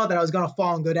already saw that I was going to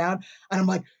fall and go down. And I'm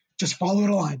like, just follow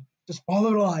the line. Just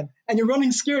follow the line. And you're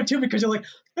running scared too, because you're like,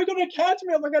 they're going to catch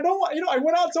me. I'm like, I don't want, I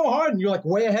went out so hard, and you're like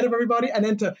way ahead of everybody. And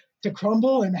then to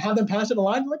crumble and have them pass the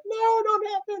line, you're like, no, don't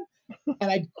happen.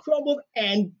 And I crumbled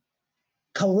and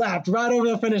collapsed right over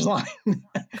the finish line.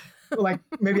 Like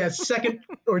maybe a second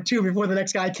or two before the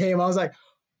next guy came. I was like,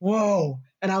 whoa.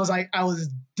 And I was like, I was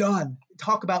done.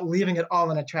 Talk about leaving it all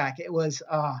on a track. It was,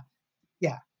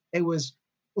 it was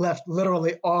left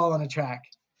literally all on a track.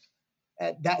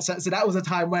 So that was a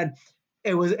time when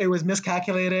it was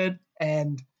miscalculated,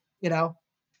 and, and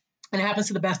it happens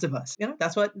to the best of us.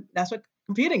 That's what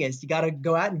competing is. You got to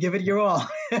go out and give it your all.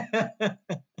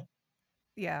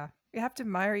 Yeah. You have to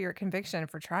admire your conviction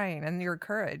for trying and your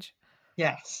courage.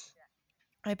 Yes.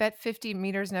 I bet 50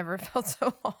 meters never felt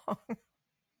so long.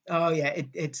 Oh yeah,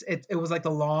 it was like the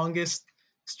longest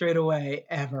straightaway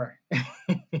ever.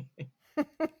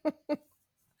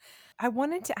 I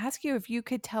wanted to ask you if you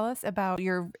could tell us about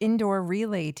your indoor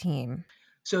relay team.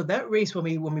 So that race, when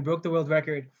we broke the world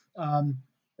record,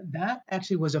 that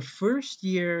actually was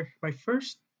my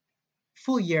first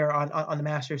full year on the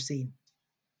Masters scene.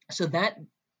 So that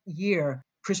year,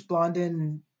 Chris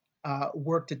Blondin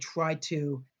worked to try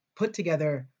to put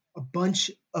together a bunch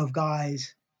of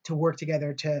guys to work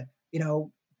together to,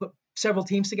 put several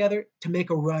teams together to make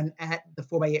a run at the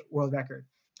 4x8 world record.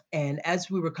 And as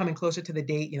we were coming closer to the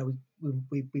date,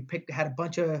 we had a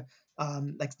bunch of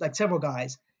like several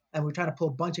guys, and we're trying to pull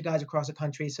a bunch of guys across the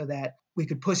country so that we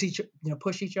could push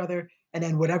each other, and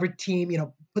then whatever team,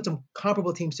 put some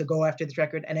comparable teams to go after this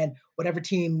record, and then whatever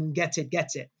team gets it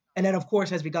gets it. And then of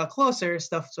course, as we got closer,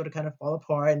 stuff sort of kind of fell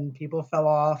apart and people fell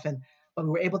off, but we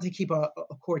were able to keep a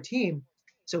core team.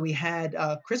 So we had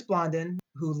Chris Blondin,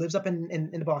 who lives up in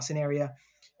the Boston area,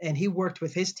 and he worked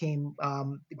with his team,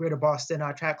 the Greater Boston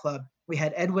Track Club. We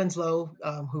had Ed Winslow,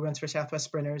 who runs for Southwest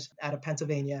Sprinters out of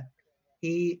Pennsylvania.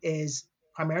 He is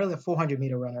primarily a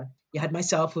 400-meter runner. You had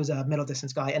myself, who's a middle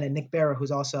distance guy, and then Nick Barra,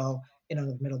 who's also a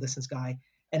middle distance guy.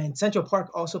 And in Central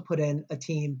Park also put in a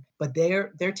team, but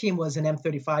their team was an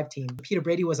M35 team. Peter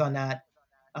Brady was on that.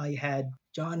 You had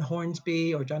John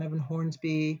Evan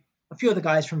Hornsby, a few of the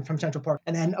guys from Central Park,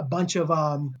 and then a bunch of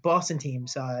Boston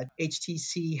teams.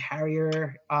 HTC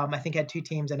Harrier, I think, had 2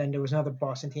 teams, and then there was another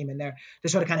Boston team in there to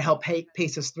sort of kind of help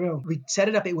pace us through. We set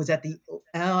it up. It was at the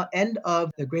end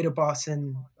of the Greater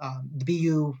Boston, the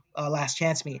BU last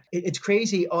chance meet. It's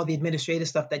crazy, all the administrative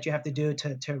stuff that you have to do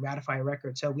to ratify a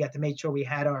record. So we had to make sure we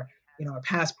had our our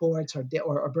passports or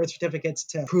birth certificates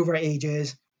to prove our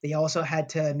ages. They also had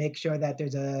to make sure that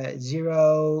there's a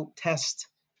 0 test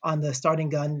on the starting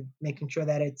gun, making sure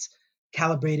that it's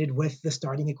calibrated with the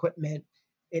starting equipment.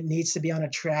 It needs to be on a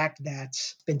track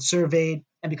that's been surveyed.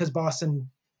 And because Boston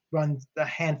runs a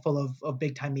handful of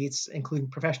big time meets, including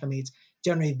professional meets,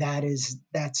 generally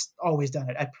that's always done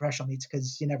at professional meets,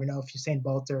 because you never know if Usain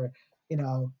Bolt or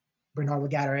Bernard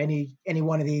Lagat or any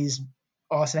one of these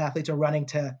awesome athletes are running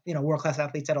to world class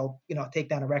athletes that'll take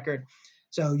down a record.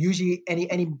 So usually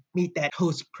any meet that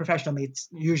hosts professional meets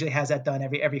usually has that done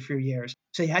every few years.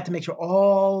 So you had to make sure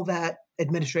all that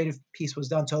administrative piece was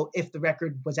done. So if the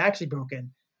record was actually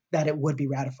broken, that it would be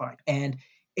ratified. And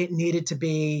it needed to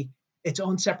be its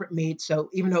own separate meet. So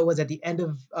even though it was at the end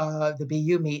of the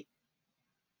BU meet,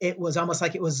 it was almost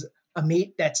like it was a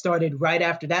meet that started right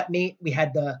after that meet. We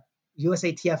had the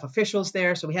USATF officials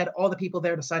there. So we had all the people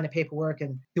there to sign the paperwork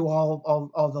and do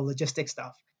all the logistics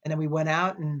stuff. And then we went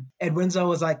out, and Ed Winslow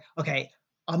was like, okay,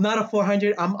 I'm not a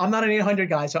 400, I'm not an 800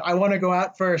 guy. So I want to go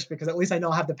out first because at least I know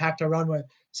I'll have the pack to run with.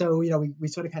 So, we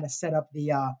sort of kind of set up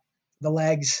the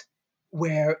legs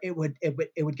where it would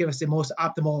give us the most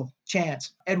optimal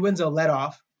chance. Ed Winslow led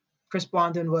off. Chris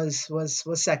Blondin was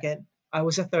second. I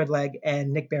was a third leg,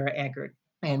 and Nick Barra anchored.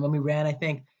 And when we ran, I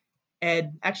think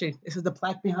Ed, actually, this is the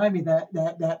plaque behind me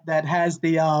that has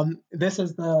the this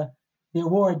is the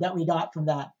award that we got from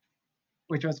that,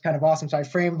 which was kind of awesome. So I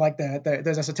framed like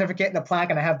there's a certificate and a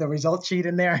plaque, and I have the result sheet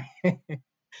in there.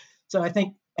 So I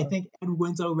think Ed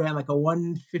Winslow ran like a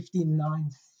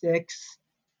 1:59.6.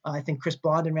 I think Chris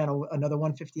Blondin ran another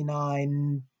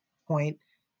 1:59 point.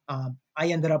 I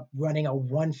ended up running a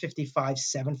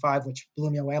 1:55.75, which blew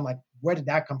me away. I'm like, where did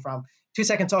that come from? 2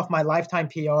 seconds off my lifetime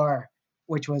PR,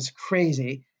 which was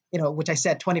crazy, which I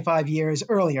set 25 years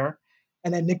earlier.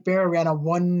 And then Nick Barra ran a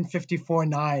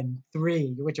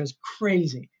 1:54.93, which was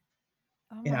crazy.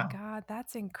 Oh my God,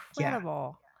 that's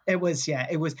incredible. Yeah,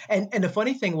 it was. And the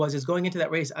funny thing is going into that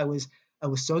race, I was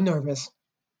so nervous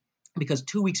because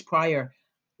 2 weeks prior,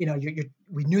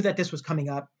 we knew that this was coming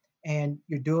up, and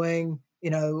you're doing,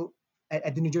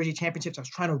 at the New Jersey Championships, I was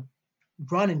trying to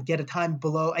run and get a time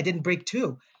below. I didn't break 2,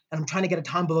 and I'm trying to get a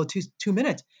time below 2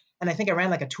 minutes. And I think I ran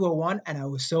like a 2:01, and I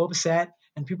was so upset.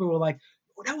 And people were like,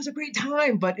 "Oh, that was a great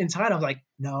time," but inside I was like,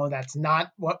 "No, that's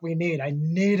not what we need. I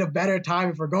need a better time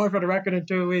if we're going for the record in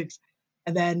 2 weeks."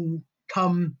 And then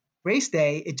come race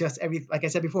day, it just like I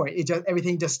said before,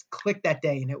 everything just clicked that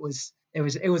day, and it was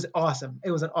awesome.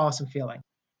 It was an awesome feeling.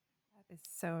 That is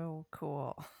so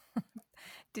cool.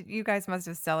 You guys must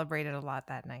have celebrated a lot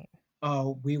that night.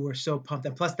 Oh, we were so pumped.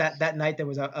 And plus that night there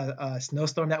was a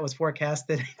snowstorm that was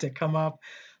forecasted to come up.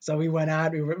 So we went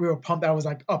out, we were pumped. I was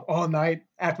like up all night.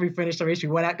 After we finished the race, we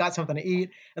went out, got something to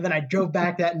eat. And then I drove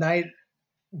back that night,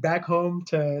 back home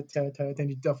to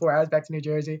 4 hours back to New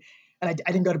Jersey. And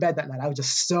I didn't go to bed that night. I was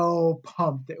just so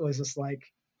pumped. It was just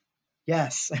like,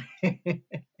 yes.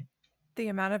 The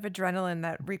amount of adrenaline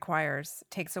that requires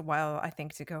takes a while, I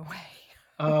think, to go away.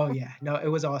 Oh yeah, no, it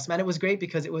was awesome. And it was great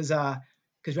because it was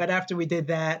because right after we did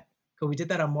that,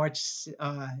 on March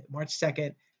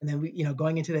 2nd, and then we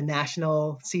going into the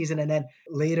national season, and then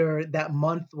later that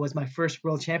month was my first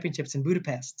World Championships in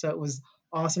Budapest. So it was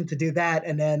awesome to do that,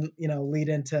 and then lead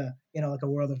into like a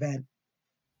world event.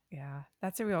 Yeah,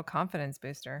 that's a real confidence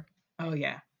booster. Oh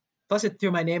yeah. Plus it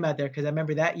threw my name out there because I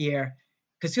remember that year,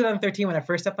 because 2013 when I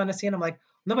first stepped on the scene, I'm like,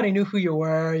 nobody knew who you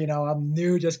were. I'm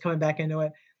new, just coming back into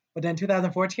it. But then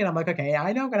 2014, I'm like, okay,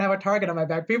 I know I'm gonna have a target on my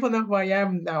back. People know who I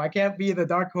am now. I can't be the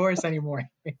dark horse anymore.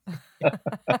 You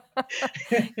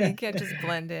can't just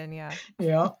blend in, yeah.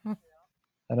 Yeah.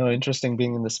 I know, interesting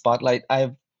being in the spotlight.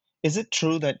 Is it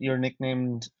true that you're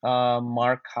nicknamed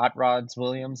Mark Hot Rods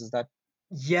Williams?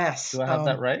 Yes. Do I have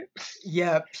that right?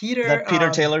 Yeah, Is that Peter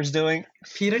Taylor's doing?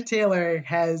 Peter Taylor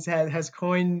has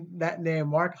coined that name,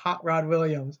 Mark Hot Rod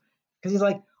Williams, because he's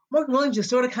like, Mark Williams is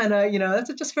sort of kind of, that's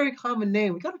a just very common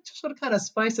name. We got to just sort of kind of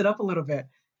spice it up a little bit.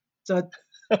 So,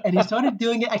 and he started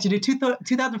doing it actually the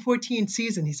 2014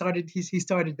 season. He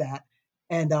started that,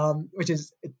 and which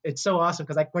is it's so awesome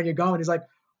because like when you're going, he's like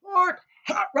Mark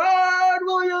Hot Rod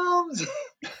Williams.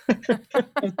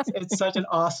 It's such an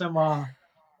awesome.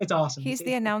 It's awesome. He's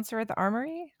the announcer at the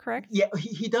Armory, correct? Yeah,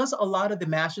 he does a lot of the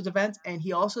Masters events, and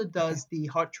he also Okay. does the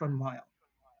Hartshorn Mile.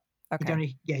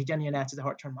 Okay. He generally announces the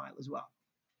Hartshorn Mile as well.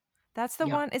 That's the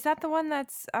Yeah. one. Is that the one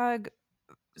that's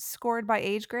scored by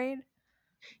age grade?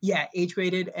 Yeah, age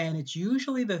graded, and it's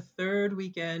usually the third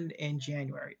weekend in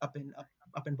January up in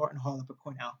Barton Hall up at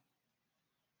Cornell.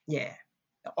 Yeah,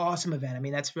 awesome event. I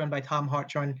mean, that's run by Tom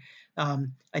Hartshorn.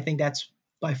 I think that's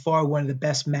by far one of the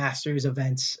best Masters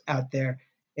events out there.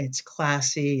 It's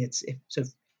classy. So if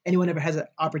anyone ever has an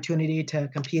opportunity to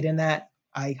compete in that,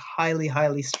 I highly,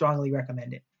 highly, strongly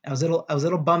recommend it. I was a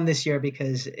little bummed this year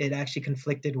because it actually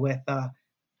conflicted with the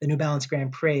New Balance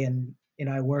Grand Prix, and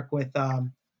I work with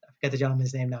I forget the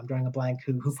gentleman's name now. I'm drawing a blank.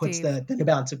 Who puts Steve. the New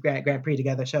Balance Grand Prix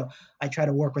together? So I try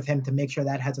to work with him to make sure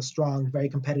that has a strong, very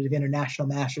competitive international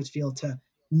Masters field to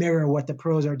mirror what the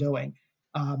pros are doing.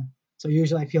 So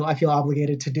usually I feel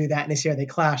obligated to do that. And this year they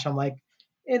clash. I'm like,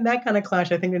 in that kind of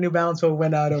clash, I think the New Balance will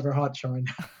win out over Hartshorn.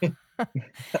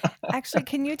 Actually,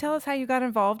 can you tell us how you got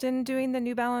involved in doing the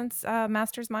New Balance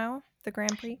Masters Mile, the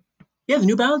Grand Prix? Yeah, the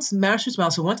New Balance Masters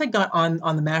Mile. So once I got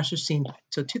on the Masters scene,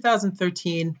 so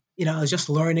 2013, I was just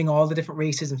learning all the different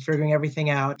races and figuring everything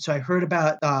out. So I heard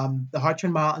about the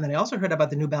Hartshorn Mile, and then I also heard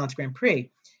about the New Balance Grand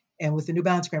Prix. And with the New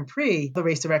Balance Grand Prix, the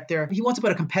race director, he wants to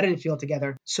put a competitive field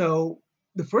together. So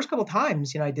the first couple of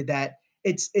times, I did that.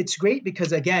 It's great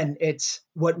because again, it's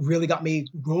what really got me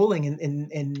rolling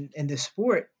in this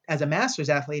sport as a Masters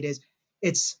athlete. Is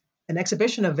it's an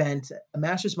exhibition event, a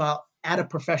Masters Mile at a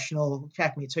professional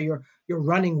track meet. So you're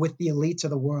running with the elites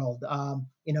of the world.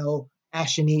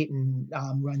 Ashton Eaton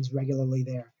runs regularly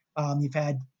there. You've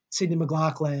had Sydney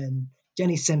McLaughlin,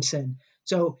 Jenny Simpson.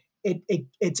 So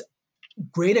it's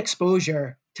great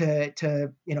exposure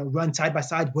to run side by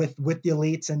side with the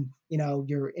elites, and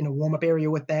you're in a warm up area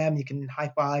with them. You can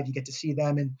high five. You get to see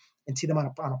them and see them on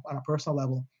a personal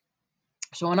level.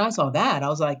 So when I saw that, I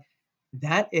was like,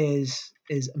 that is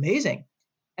amazing.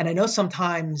 And I know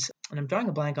sometimes, and I'm drawing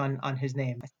a blank on his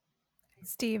name.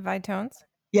 Steve Vitones.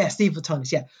 Yeah, Steve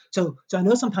Vitonis. Yeah. So I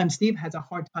know sometimes Steve has a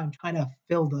hard time trying to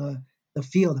fill the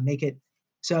field and make it.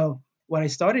 So what I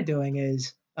started doing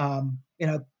is,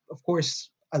 of course,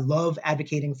 I love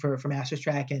advocating for Masters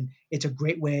Track, and it's a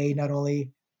great way not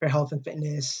only for health and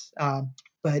fitness,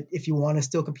 but if you want to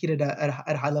still compete at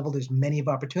a high level, there's many of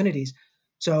opportunities.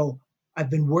 So I've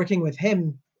been working with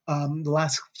him the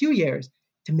last few years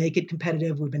to make it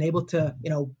competitive. We've been able to,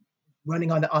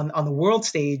 running on the world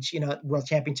stage, world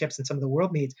championships and some of the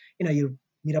world meets, you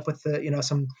meet up with meet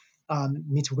some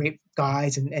great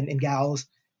guys and gals.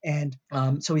 And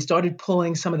so we started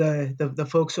pulling some of the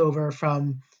folks over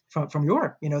from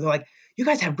Europe. They're like, you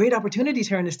guys have great opportunities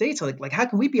here in the States. So like how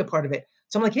can we be a part of it?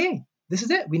 So I'm like, hey, this is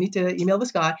it. We need to email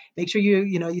this guy. Make sure you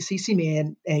CC me,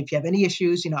 and if you have any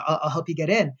issues, I'll help you get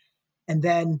in. And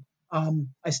then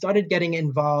I started getting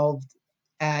involved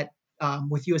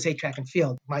with USA Track and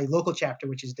Field, my local chapter,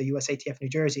 which is the USATF New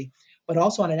Jersey, but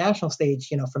also on a national stage,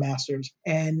 for Masters.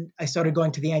 And I started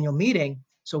going to the annual meeting.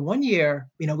 So one year,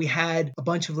 we had a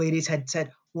bunch of ladies had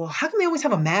said, well, how come they always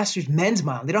have a Masters men's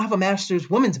mile? They don't have a Masters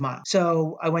women's mile.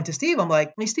 So I went to Steve. I'm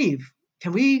like, hey, Steve,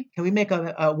 can we make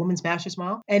a women's Masters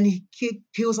mile? And he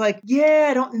was like, yeah,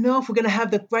 I don't know if we're going to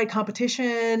have the right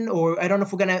competition, or I don't know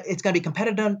if it's going to be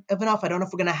competitive enough. I don't know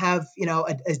if we're going to have,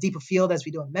 as deep a field as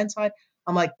we do on the men's side.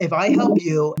 I'm like, if I help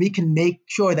you, we can make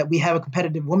sure that we have a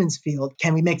competitive women's field.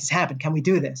 Can we make this happen? Can we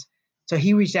do this? So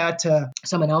he reached out to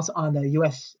someone else on the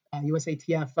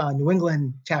USATF New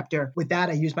England chapter. With that,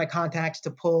 I used my contacts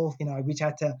to pull, I reached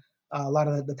out to a lot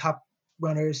of the top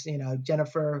runners,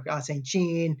 Jennifer St.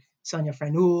 Jean, Sonia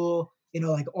Franul,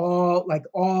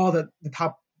 all the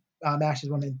top Masters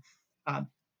women.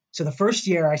 So the first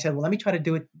year I said, well, let me try to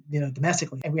do it,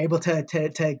 domestically. And we were able to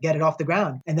get it off the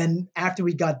ground. And then after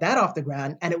we got that off the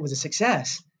ground and it was a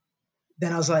success,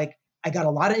 then I was like, I got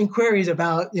a lot of inquiries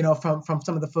about, from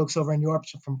some of the folks over in Europe,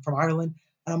 from Ireland.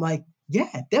 And I'm like,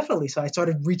 yeah, definitely. So I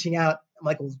started reaching out. I'm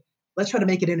like, well, let's try to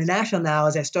make it international now.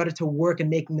 As I started to work and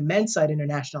making the men's side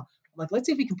international, I'm like, let's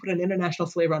see if we can put an international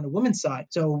flavor on the women's side.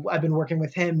 So I've been working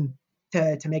with him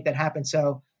to make that happen.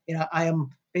 So, I am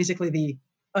basically the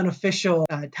unofficial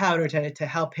touter to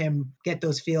help him get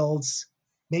those fields,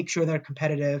 make sure they're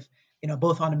competitive,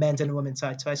 both on the men's and the women's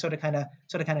side. So I sort of kind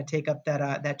of take up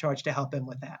that charge to help him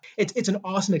with that. It's an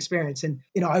awesome experience, and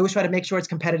I always try to make sure it's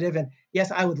competitive. And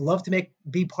yes, I would love to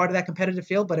be part of that competitive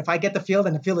field, but if I get the field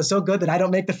and the field is so good that I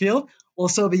don't make the field, well,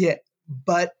 so be it.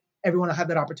 But everyone will have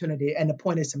that opportunity, and the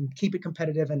point is to keep it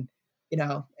competitive and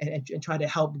and try to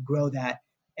help grow that.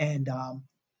 And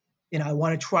I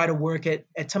want to try to work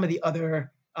at some of the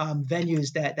other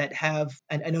venues that have.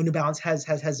 And I know New Balance has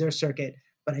their circuit,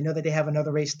 but I know that they have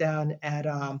another race down at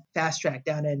Fast Track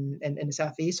down in the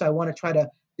Southeast. So I want to try to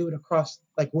do it across,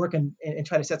 like work and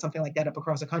try to set something like that up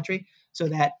across the country, so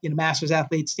that Masters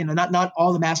athletes, not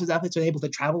all the Masters athletes are able to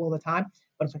travel all the time,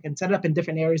 but if I can set it up in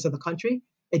different areas of the country,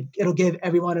 it'll give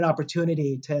everyone an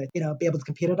opportunity to be able to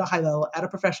compete at a high level at a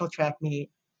professional track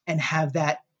meet and have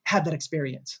that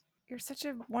experience. You're such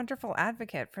a wonderful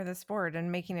advocate for the sport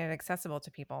and making it accessible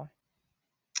to people.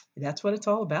 That's what it's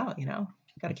all about,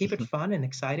 Got to keep it fun and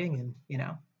exciting, and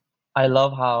I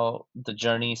love how the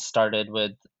journey started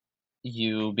with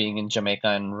you being in Jamaica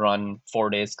and run 4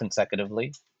 days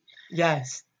consecutively,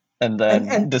 yes, and then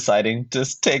and deciding to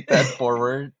take that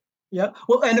forward. yeah.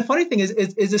 Well, and the funny thing is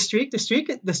the streak. The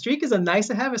streak is a nice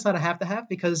to have. It's not a have to have,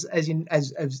 because as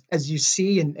you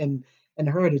see and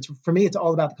heard, it's, for me, it's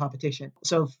all about the competition.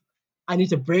 So if I need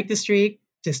to break the streak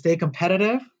to stay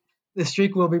competitive, the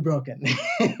streak will be broken.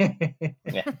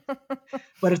 Yeah.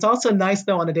 But it's also nice,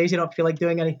 though, on the days you don't feel like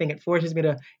doing anything, it forces me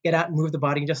to get out and move the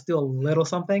body and just do a little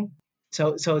something.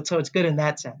 So it's good in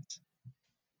that sense.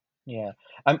 Yeah.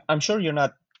 I'm sure you're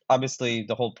not, obviously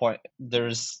the whole point,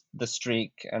 there's the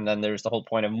streak and then there's the whole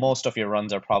point of most of your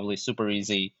runs are probably super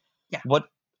easy. Yeah. What,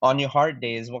 on your hard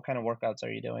days, what kind of workouts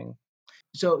are you doing?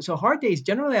 So hard days,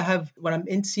 generally I have, when I'm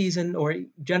in season, or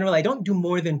generally I don't do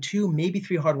more than 2, maybe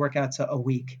 3 hard workouts a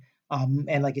week.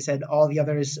 And like I said, all the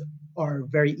others are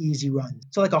very easy runs.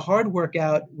 So like a hard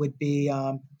workout would be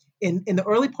in the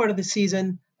early part of the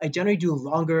season, I generally do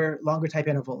longer type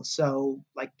intervals. So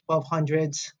like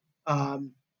 1200s,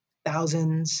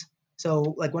 thousands.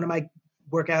 So like one of my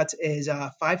workouts is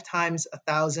 5 times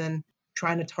 1,000,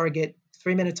 trying to target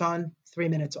 3 minutes on, 3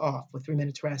 minutes off with 3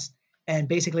 minutes rest. And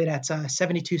basically that's a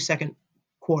 72-second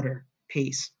quarter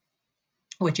pace,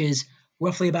 which is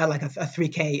roughly about like a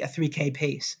 3K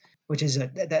pace, which is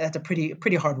that's a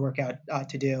pretty hard workout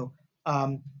to do.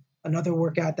 Another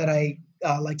workout that I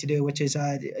like to do, which is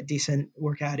a decent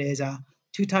workout, is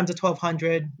 2 times a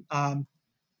 1200,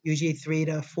 usually 3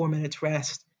 to 4 minutes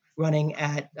rest, running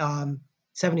at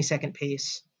 70-second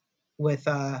pace with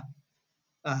 2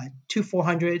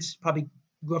 400s, probably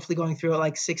roughly going through it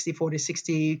like 64 to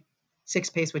 66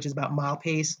 pace, which is about mile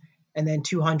pace, and then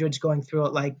 200s going through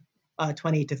it like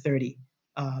 20 to 30,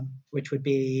 which would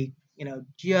be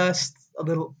just a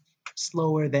little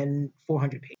slower than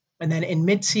 400 pace. And then in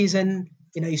mid-season,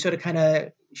 you sort of kind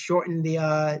of shorten the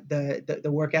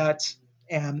workouts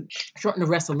and shorten the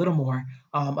rest a little more.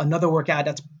 Another workout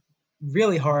that's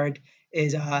really hard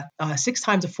is 6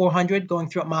 times a 400 going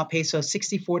through at mile pace, so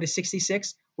 64 to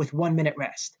 66 with 1 minute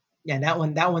rest. Yeah, that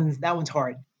one's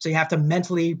hard. So you have to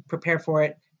mentally prepare for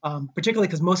it, particularly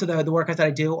because most of the workouts that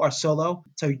I do are solo.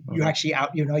 So you're actually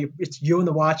out, it's you and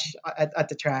the watch at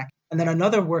the track. And then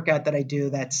another workout that I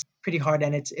do that's pretty hard,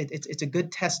 and it's a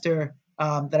good tester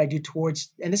that I do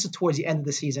and this is towards the end of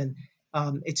the season.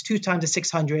 It's 2 times a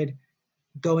 600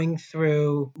 going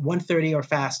through 130 or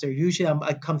faster. Usually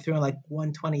I come through in like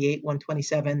 128,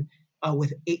 127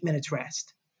 with 8 minutes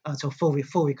rest. So full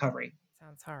recovery.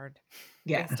 Sounds hard.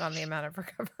 Yeah. Based on the amount of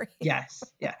recovery. Yes.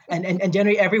 Yeah. And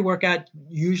generally every workout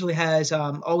usually has,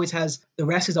 always has, the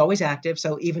rest is always active.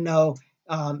 So even though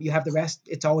you have the rest,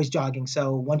 it's always jogging.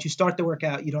 So once you start the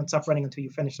workout, you don't stop running until you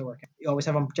finish the workout. You always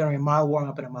have generally a mile warm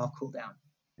up and a mile cool down.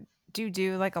 Do you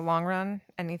do like a long run?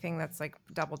 Anything that's like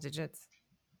double digits?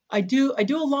 I do a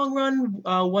long run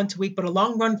once a week, but a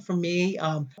long run for me,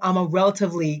 I'm a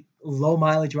relatively low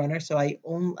mileage runner, so I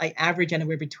average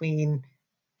anywhere between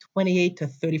 28 to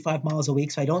 35 miles a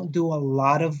week. So I don't do a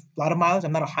lot of miles.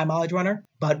 I'm not a high mileage runner,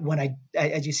 but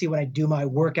as you see, when I do my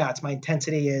workouts, my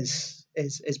intensity is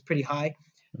pretty high.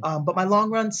 But my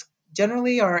long runs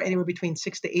generally are anywhere between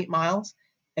 6 to 8 miles.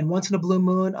 And once in a blue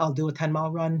moon, I'll do a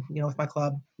 10-mile run, with my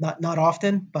club. Not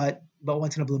often, but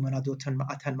once in a blue moon, I'll do a 10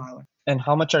 miler. And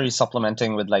how much are you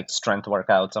supplementing with like strength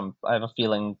workouts? I have a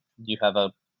feeling you have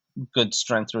a good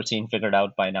strength routine figured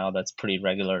out by now that's pretty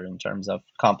regular in terms of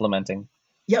complementing.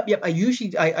 Yep. I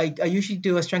usually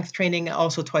do a strength training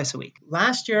also twice a week.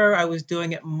 Last year I was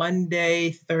doing it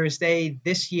Monday, Thursday.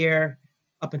 This year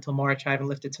up until March. I haven't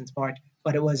lifted since March,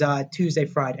 but it was Tuesday,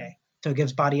 Friday. So it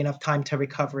gives body enough time to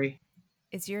recovery.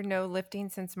 Is your no lifting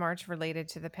since March related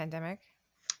to the pandemic?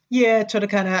 Yeah, sort of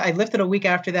kind of. I lifted a week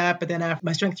after that, but then after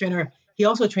my strength trainer, he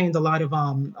also trains a lot of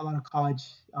college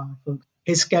folks.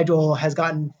 His schedule has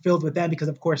gotten filled with them because,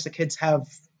 of course, the kids have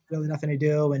really nothing to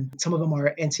do, and some of them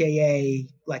are NCAA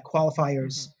like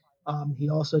qualifiers. He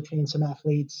also trains some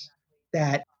athletes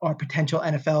that are potential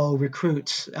NFL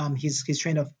recruits. He's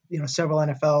trained several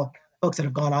NFL folks that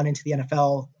have gone on into the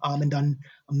NFL and done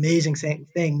amazing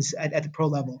things at the pro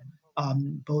level,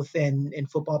 both in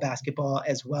football, basketball,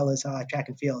 as well as track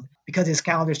and field. Because his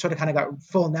calendar sort of kind of got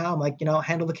full now, I'm like,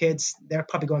 handle the kids. They're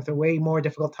probably going through a way more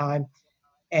difficult time.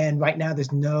 And right now,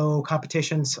 there's no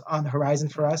competitions on the horizon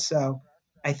for us. So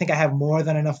I think I have more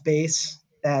than enough base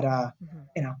that,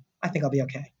 I think I'll be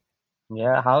okay.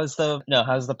 Yeah, how's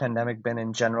the pandemic been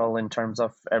in general in terms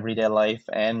of everyday life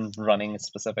and running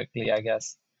specifically, I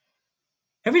guess?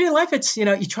 Everyday life, it's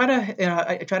you try to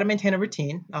I try to maintain a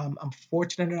routine. I'm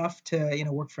fortunate enough to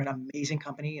work for an amazing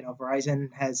company.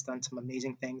 Verizon has done some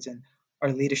amazing things, and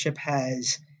our leadership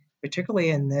has, particularly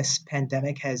in this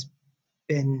pandemic, has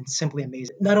been simply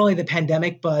amazing. Not only the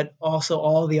pandemic, but also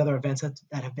all the other events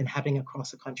that have been happening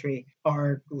across the country.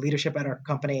 Our leadership at our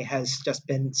company has just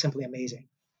been simply amazing.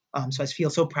 So I feel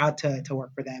so proud to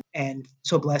work for them and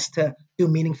so blessed to do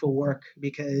meaningful work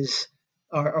because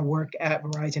our work at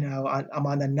Verizon now, I'm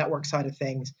on the network side of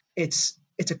things. It's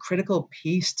a critical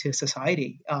piece to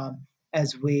society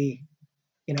as we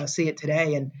see it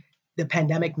today. And the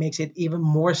pandemic makes it even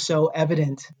more so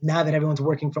evident now that everyone's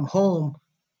working from home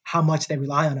how much they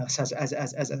rely on us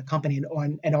as a company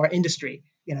and our industry.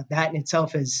 That in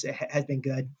itself has been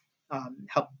good.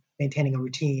 Help maintaining a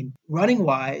routine. Running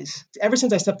wise, ever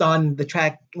since I stepped on the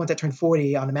track once I turned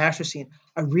 40 on the Masters scene,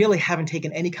 I really haven't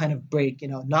taken any kind of break.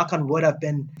 Knock on wood, I've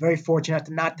been very fortunate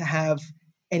not to have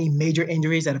any major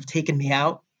injuries that have taken me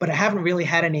out, but I haven't really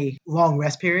had any long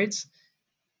rest periods.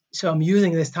 So I'm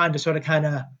using this time to sort of kind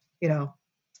of,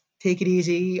 take it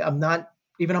easy. I'm not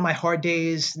even on my hard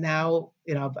days now.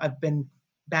 I've been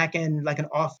back in like an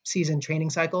off-season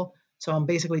training cycle, so I'm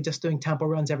basically just doing tempo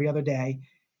runs every other day.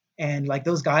 And like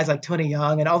those guys like Tony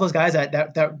Young and all those guys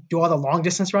that do all the long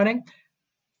distance running,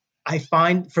 I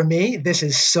find for me this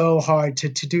is so hard to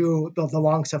do the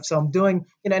long stuff. So I'm doing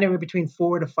anywhere between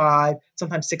 4 to 5,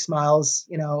 sometimes 6 miles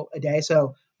a day.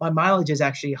 So my mileage is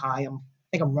actually high. I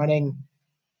think I'm running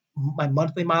my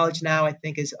monthly mileage now. I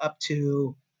think is up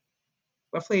to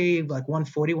roughly like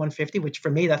 140, 150, which for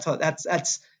me that's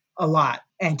a lot.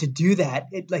 And to do that,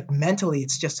 it like mentally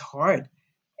it's just hard.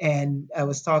 And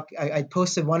I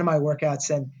posted one of my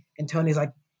workouts and Tony's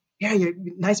like, yeah, you're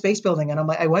nice base building. And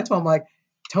I went to him like,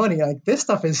 Tony, like this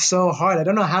stuff is so hard. I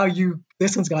don't know how you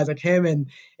distance guys like him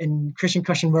and Christian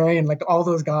Cushion Murray and like all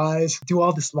those guys do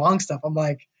all this long stuff. I'm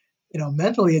like,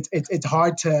 mentally it's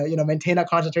hard to, maintain that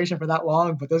concentration for that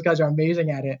long, but those guys are amazing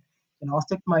at it. I'll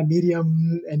stick to my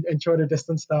medium and shorter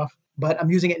distance stuff. But I'm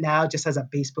using it now just as a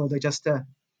base builder, just to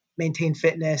maintain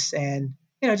fitness and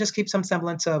just keep some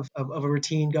semblance of a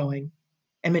routine going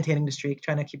and maintaining the streak,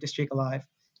 trying to keep the streak alive.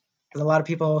 Because a lot of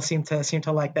people seem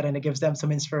to like that, and it gives them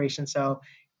some inspiration. So,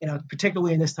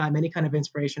 particularly in this time, any kind of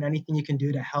inspiration, anything you can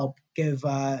do to help give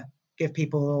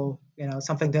people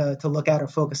something to look at or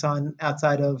focus on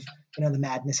outside of the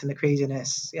madness and the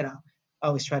craziness. I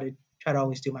always try to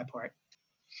always do my part.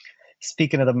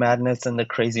 Speaking of the madness and the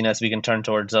craziness, we can turn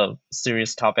towards a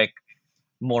serious topic,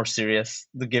 more serious.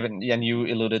 And you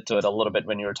alluded to it a little bit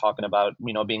when you were talking about,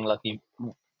 being lucky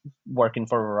working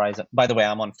for Verizon. By the way,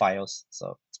 I'm on FiOS,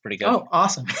 so it's pretty good. Oh,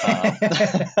 awesome.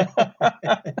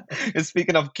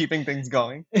 Speaking of keeping things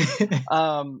going,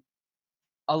 a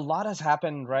lot has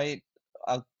happened, right?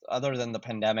 Other than the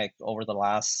pandemic over the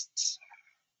last,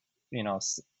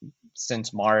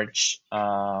 since March.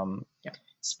 Yeah.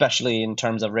 Especially in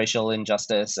terms of racial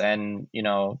injustice and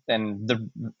it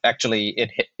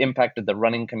impacted the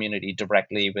running community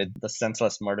directly with the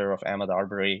senseless murder of Ahmaud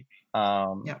Arbery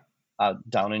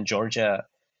down in Georgia.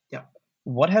 Yeah.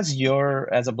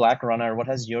 As a Black runner, what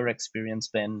has your experience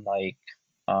been like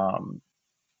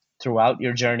throughout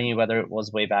your journey, whether it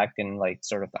was way back in like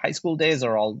sort of the high school days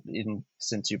or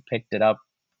since you picked it up,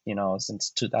 since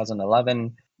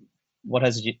 2011? What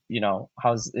has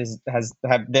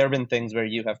have there been things where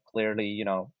you have clearly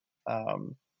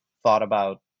thought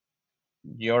about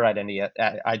your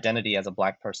identity as a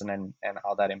Black person and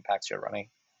how that impacts your running?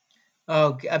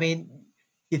 Oh, I mean,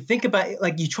 you think about it,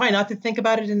 like you try not to think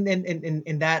about it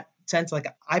in that sense. Like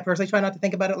I personally try not to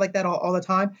think about it like that all the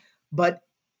time, but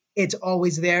it's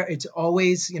always there. It's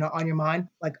always on your mind.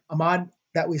 Like Ahmaud,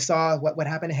 that we saw what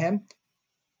happened to him.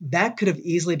 that could have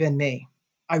easily been me.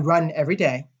 I run every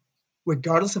day,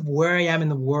 regardless of where I am in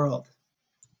the world.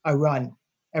 I run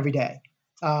every day.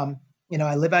 I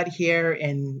live out here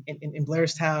in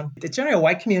Blairstown. It's generally a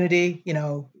white community,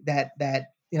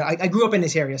 I grew up in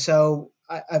this area, so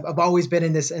I've always been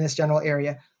in this general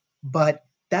area, but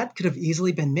that could have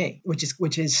easily been me, which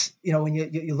is when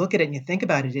you look at it and you think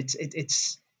about it,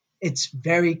 it's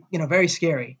very very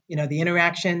scary. The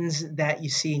interactions that you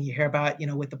see and you hear about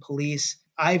with the police.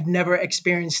 I've never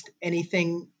experienced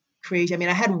anything crazy. I mean,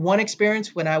 I had one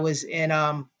experience when I was in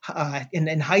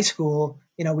high school.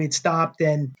 We had stopped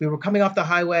and we were coming off the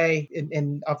highway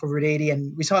in off of Route 80,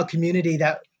 and we saw a community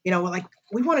that we're like,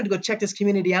 we wanted to go check this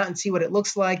community out and see what it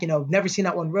looks like. Never seen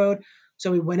that one road,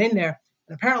 so we went in there.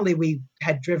 And apparently, we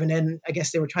had driven in. I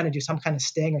guess they were trying to do some kind of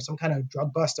sting or some kind of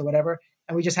drug bust or whatever,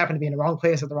 and we just happened to be in the wrong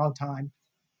place at the wrong time.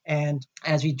 And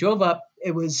as we drove up,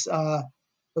 it was 5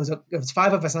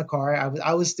 of us in the car.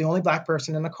 I was the only black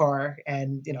person in the car,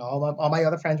 and all my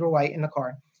other friends were white in the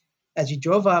car. As you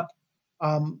drove up,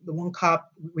 the one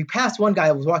cop, we passed one guy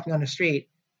who was walking on the street,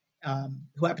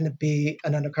 who happened to be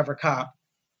an undercover cop.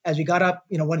 As we got up,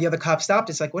 one of the other cops stopped.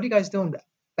 It's like, what are you guys doing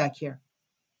back here?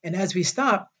 And as we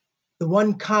stopped, the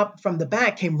one cop from the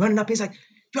back came running up. He's like,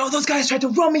 yo, those guys tried to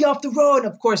run me off the road. And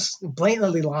of course,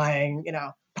 blatantly lying,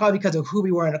 probably because of who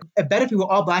we were. I bet if we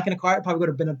were all black in a car, it probably would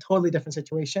have been a totally different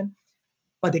situation.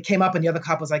 But they came up and the other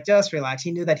cop was like, just relax.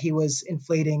 He knew that he was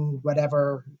inflating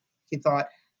whatever he thought.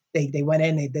 They went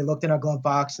in, they looked in our glove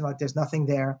box and like, there's nothing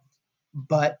there.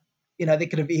 But, they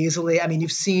could have easily, I mean,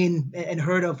 you've seen and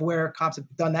heard of where cops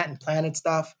have done that and planted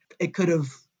stuff. It could have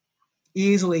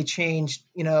easily changed,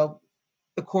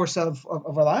 the course of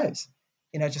our lives.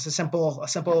 Just a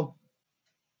simple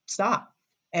stop.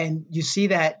 And you see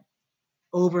that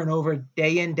over and over,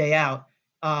 day in, day out,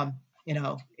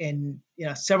 in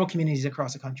several communities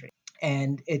across the country.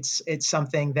 And it's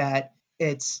something that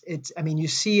I mean, you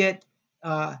see it,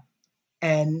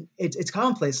 and it's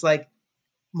commonplace. Like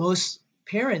most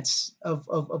parents of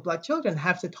black children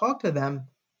have to talk to them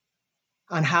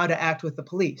on how to act with the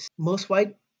police. Most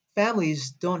white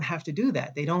families don't have to do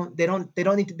that. They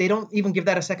don't even give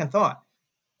that a second thought.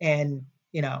 And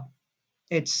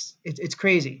it's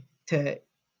crazy to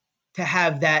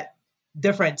have that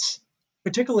difference,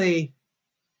 particularly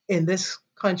in this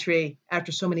country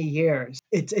after so many years.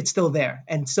 It's still there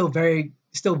and still very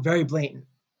blatant,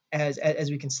 as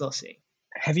we can still see.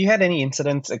 Have you had any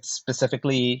incidents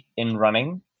specifically in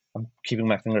running? I'm keeping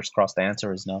my fingers crossed. The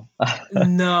answer is no.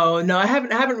 No, I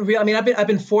haven't really. I mean, I've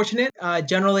been fortunate.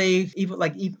 Generally, even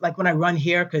like when I run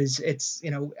here, because it's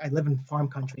I live in farm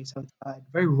country, so it's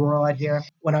very rural out here.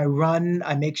 When I run,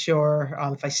 I make sure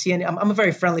if I see I'm a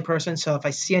very friendly person, so if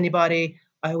I see anybody,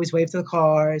 I always wave to the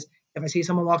cars. If I see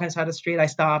someone walking inside the street, I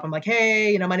stop. I'm like,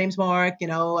 hey, my name's Mark.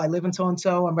 I live in so and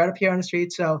so. I'm right up here on the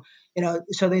street, so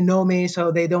so they know me,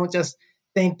 so they don't just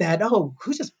think that, oh,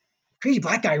 who's this crazy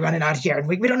black guy running out here, and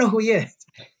we don't know who he is.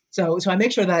 So I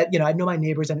make sure that, I know my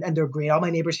neighbors and they're great. All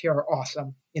my neighbors here are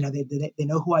awesome. They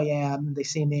know who I am. They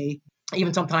see me.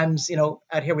 Even sometimes,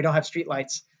 out here we don't have street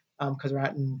lights because we're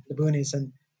out in the boonies.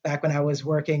 And back when I was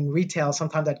working retail,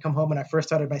 sometimes I'd come home when I first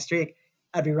started my streak.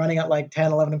 I'd be running at like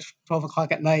 10, 11, 12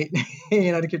 o'clock at night,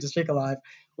 to keep the streak alive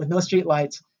with no street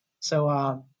lights.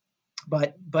 So,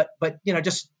 but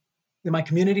just my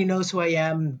community knows who I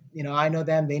am. I know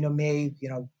them. They know me.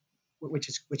 Which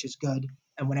is good.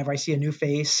 And whenever I see a new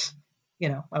face,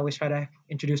 I always try to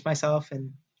introduce myself,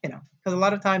 and because a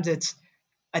lot of times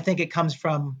I think it comes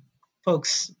from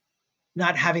folks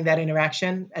not having that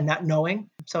interaction and not knowing.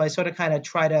 So I sort of kind of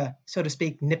try to, so to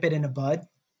speak, nip it in the bud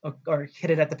or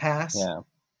hit it at the pass. Yeah.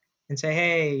 And say,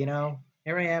 hey,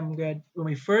 here I am, I'm good. When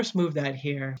we first moved out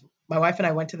here, my wife and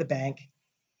I went to the bank,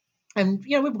 and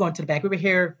we were going to the bank. We were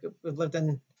here, we lived in,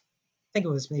 I think it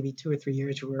was maybe 2 or 3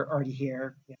 years we were already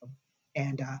here,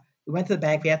 and we went to the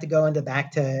bank. We had to go in the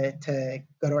back to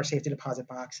go to our safety deposit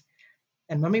box.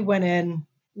 And when we went in,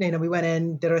 we went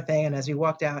in, did our thing. And as we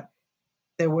walked out,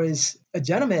 there was a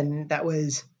gentleman that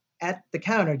was at the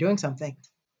counter doing something.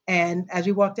 And as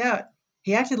we walked out,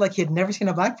 he acted like he had never seen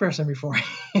a black person before.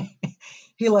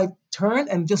 He like turned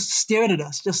and just stared at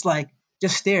us,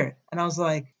 just stared. And I was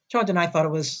like, George and I thought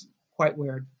it was quite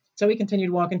weird. So we continued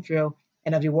walking through.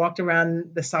 And as we walked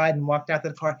around the side and walked out to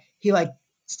the car, he like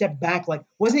stepped back, like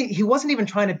he wasn't even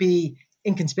trying to be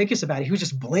inconspicuous about it. He was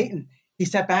just blatant. He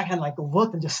stepped back and like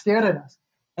looked and just stared at us.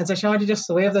 And so Sean just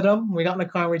waved at him. We got in the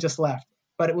car and we just left.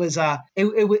 But it was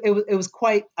it was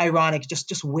quite ironic,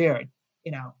 just weird,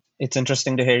 It's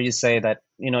interesting to hear you say that,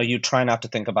 you try not to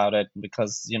think about it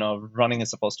because, running is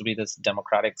supposed to be this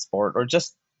democratic sport, or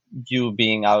just you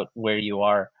being out where you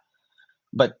are.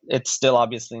 but it's still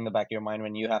obviously in the back of your mind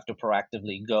when you have to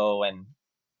proactively go and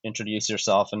introduce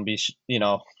yourself and be,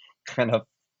 kind of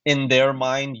in their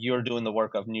mind, you're doing the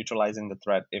work of neutralizing the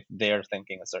threat if they're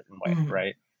thinking a certain way, Mhm.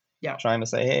 right? Yeah. Trying to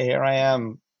say, hey, here I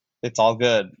am. It's all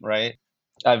good, right?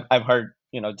 I've heard,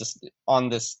 just on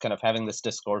this kind of having this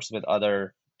discourse with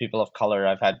other people of color,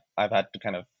 I've had to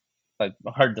kind of like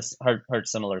heard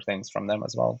similar things from them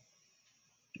as well.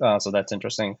 So that's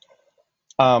interesting.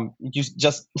 You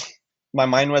just my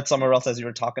mind went somewhere else as you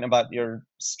were talking about your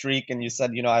streak, and you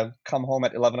said, I've come home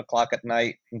at 11 o'clock at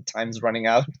night and time's running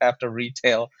out after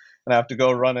retail, and I have to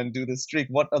go run and do the streak.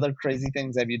 What other crazy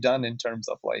things have you done in terms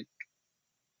of like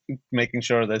making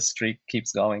sure this streak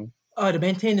keeps going? Oh, to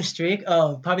maintain the streak.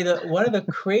 Oh, probably one of the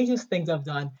craziest things I've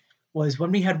done was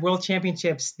when we had World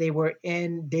Championships. They were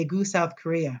in Daegu, South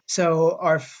Korea. So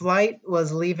our flight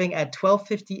was leaving at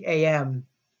 12:50 a.m.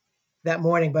 that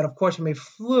morning. But of course, when we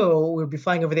flew, we would be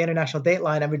flying over the international date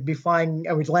line, and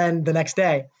we'd land the next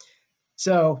day.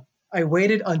 So I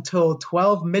waited until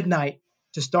 12 midnight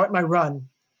to start my run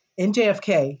in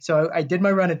JFK. So I did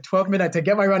my run at 12 midnight to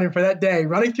get my run in for that day,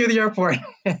 running through the airport.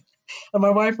 And my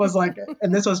wife was like,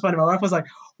 and this was funny. My wife was like,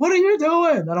 "What are you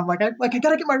doing?" And I'm like, I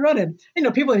gotta get my run in.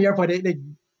 People in the airport,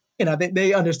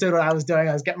 they understood what I was doing.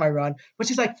 I was getting my run. But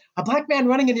she's like, "A black man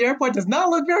running in the airport does not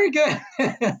look very good."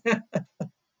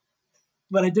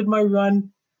 But I did my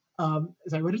run. So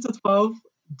I waited till 12,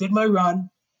 did my run,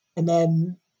 and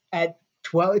then at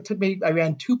 12, I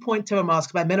ran 2.7 miles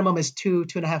because my minimum is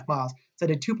 2.5 miles. So I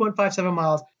did 2.57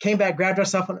 miles, came back, grabbed our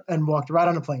stuff, and walked right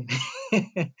on the plane.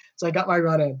 So I got my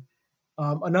run in.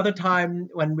 Another time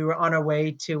when we were on our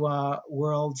way to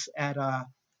Worlds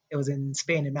it was in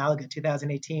Spain, in Malaga,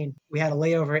 2018. We had a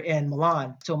layover in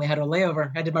Milan. So when we had our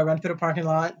layover, I did my run through the parking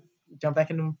lot, jumped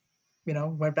back into,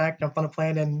 went back, jumped on a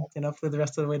plane, and flew the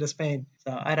rest of the way to Spain.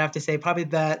 So I'd have to say probably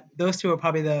that those two are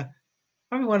probably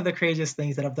one of the craziest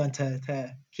things that I've done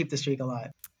to keep the streak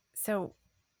alive. So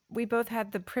we both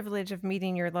had the privilege of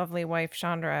meeting your lovely wife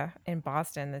Chandra in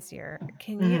Boston this year.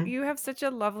 Can Mm-hmm. you have such a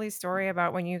lovely story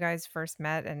about when you guys first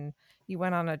met and you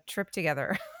went on a trip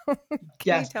together? Can you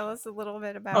Yes. tell us a little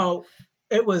bit about? Oh,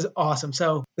 it was awesome.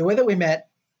 So the way that we met,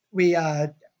 we,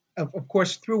 of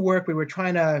course, through work, we were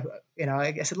trying to,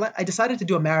 I decided to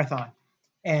do a marathon,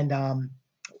 and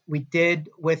we did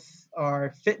with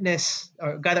our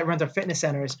guy that runs our fitness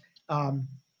centers, and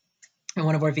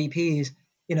one of our VPs.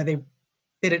 They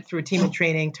did it through Team in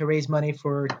Training to raise money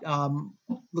for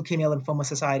Leukemia Lymphoma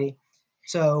Society.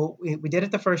 So we did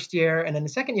it the first year, and then the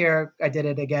second year I did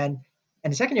it again.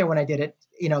 And the second year when I did it,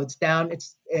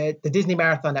 it's the Disney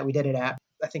Marathon that we did it at.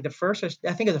 I think it was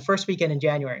the first weekend in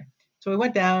January. So we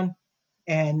went down,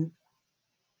 and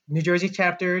New Jersey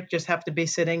chapter just happened to be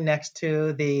sitting next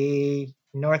to the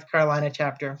North Carolina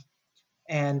chapter.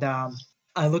 And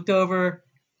I looked over.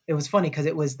 It was funny because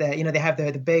it was they have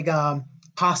the big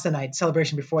pasta night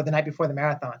celebration the night before the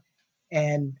marathon.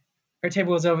 And her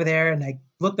table was over there, and I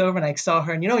looked over and I saw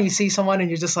her. And when you see someone and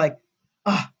you're just like,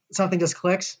 something just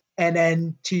clicks. And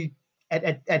then she,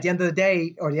 at the end of the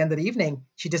day or the end of the evening,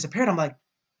 she disappeared. I'm like,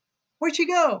 where'd she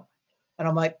go? And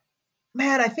I'm like,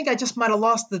 man, I think I just might have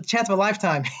lost the chance of a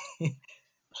lifetime.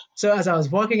 So as I was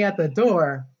walking out the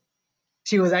door,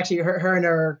 she was actually, her and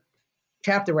her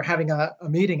chapter were having a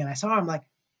meeting, and I saw her. I'm like,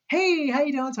 hey, how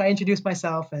you doing? So I introduced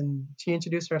myself, and she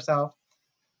introduced herself.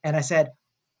 And I said,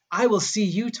 I will see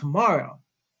you tomorrow,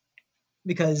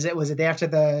 because it was a day after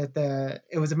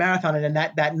it was a marathon, and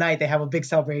then that night they have a big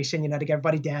celebration, to get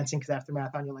everybody dancing, because after the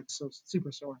marathon you're like so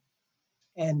super sore.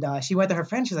 And she went to her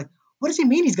friend. She's like, what does he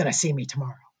mean he's gonna see me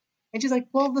tomorrow? And she's like,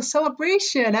 well, the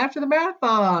celebration after the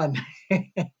marathon.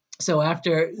 So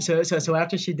after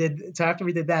we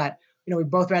did that, we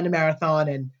both ran the marathon,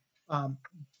 and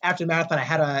after the marathon,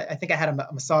 I think I had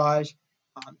a massage.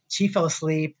 She fell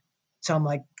asleep, so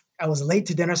I was late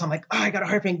to dinner, so I'm like, I gotta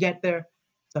hurry and get there.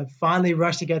 So I finally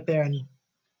rushed to get there, and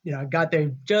I got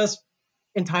there just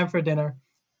in time for dinner.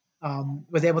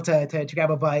 Was able to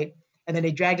grab a bite, and then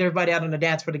they dragged everybody out on the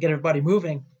dance floor to get everybody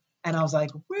moving. And I was like,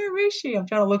 where is she? I'm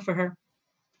trying to look for her.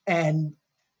 And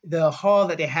the hall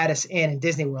that they had us in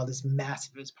Disney World is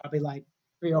massive. It was probably like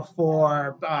 3 or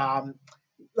 4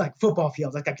 like football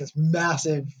fields, like this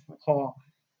massive hall.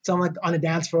 So I'm like on the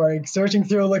dance floor, searching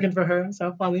through, looking for her. So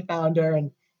I finally found her, and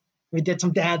we did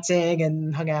some dancing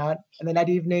and hung out. And then that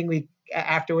evening,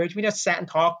 afterwards, we just sat and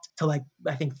talked till like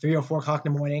I think 3 or 4 o'clock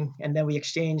in the morning, and then we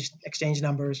exchanged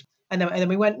numbers. And then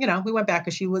we went back,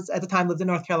 because she was at the time lived in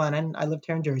North Carolina, and I lived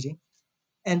here in Jersey.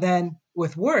 And then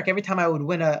with work, every time I would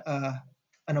win an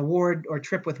award or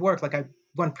trip with work, like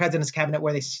one president's cabinet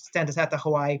where they sent us out to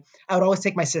Hawaii, I would always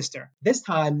take my sister. This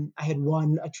time I had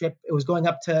won a trip. It was going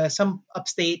up to some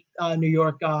upstate New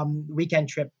York weekend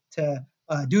trip to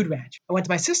Dude Ranch. I went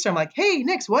to my sister. I'm like, hey,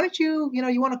 Nix, why don't you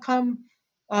want to come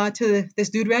to this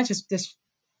Dude Ranch this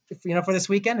for this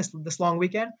weekend, this long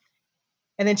weekend?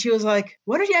 And then she was like,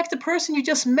 why don't you ask the person you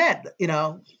just met, that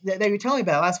you're telling me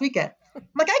about last weekend? I'm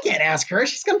like, I can't ask her.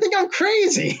 She's going to think I'm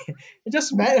crazy. I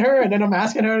just met her, and then I'm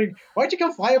asking her, why don't you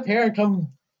come fly up here and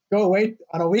come go away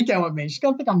on a weekend with me? She's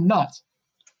going to think I'm nuts.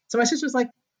 So my sister's like,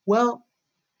 well,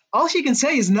 all she can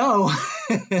say is no.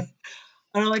 And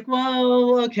I'm like,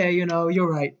 well, okay, you're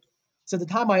right. So at the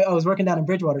time I was working down in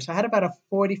Bridgewater, so I had about a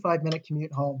 45-minute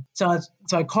commute home. So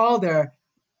I called her,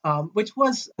 which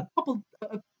was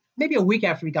maybe a week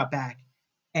after we got back.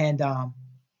 And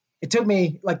it took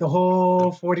me like the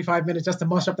whole 45 minutes just to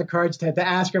muster up the courage to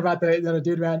ask her about the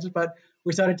Dude Ranch. But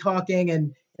we started talking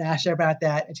and I asked her about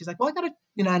that. And she's like, well, I got to,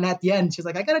 and at the end, she's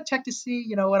like, I got to check to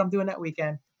see, what I'm doing that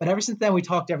weekend. But ever since then, we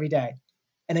talked every day.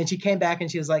 And then she came back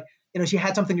and she was like, she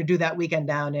had something to do that weekend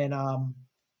down in I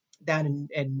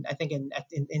think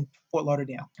in Fort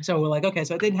Lauderdale. So we're like, okay,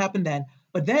 so it didn't happen then.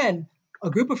 But then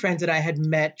a group of friends that I had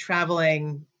met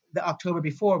traveling the October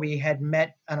before, we had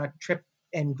met on a trip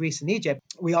in Greece and Egypt.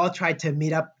 We all tried to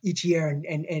meet up each year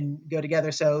and go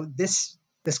together. So this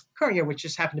current year, which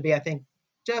just happened to be, I think,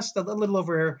 just a little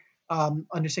over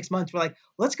under 6 months, we're like,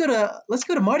 let's go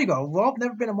to Mardi Gras. We've all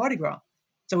never been to Mardi Gras.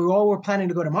 So we all were planning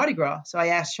to go to Mardi Gras. So I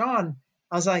asked Sean,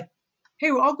 I was like,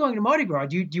 hey, we're all going to Mardi Gras.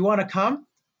 Do you want to come?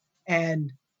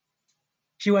 And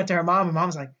she went to her mom, and mom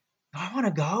was like, do I want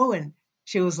to go? And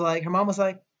her mom was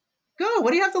like, go,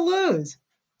 what do you have to lose?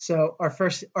 So our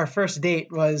first date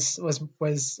was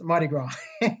Mardi Gras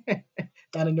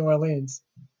down in New Orleans.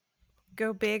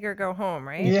 Go big or go home,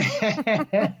 right?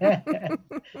 Yeah.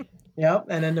 Yep.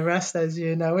 And then the rest, as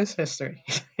you know, is history.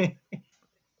 So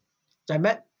I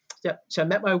met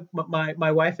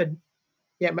my wife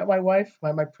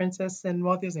my princess in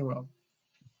Walt Disney World.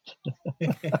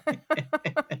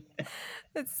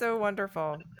 It's so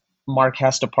wonderful. Mark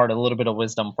has to part a little bit of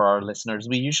wisdom for our listeners.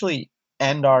 We usually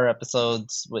end our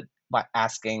episodes by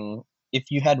asking,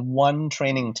 if you had one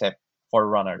training tip for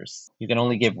runners, you can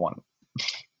only give one,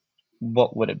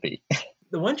 what would it be?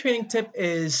 The one training tip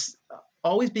is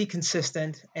always be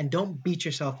consistent and don't beat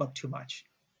yourself up too much.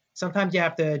 Sometimes you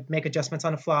have to make adjustments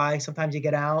on the fly. Sometimes you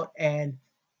get out and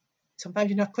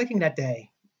sometimes you're not clicking that day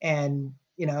and,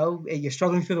 you're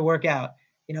struggling through the workout.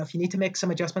 If you need to make some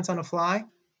adjustments on the fly,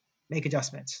 make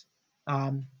adjustments.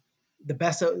 The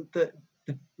best,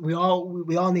 we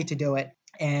all need to do it.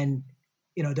 And,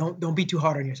 don't be too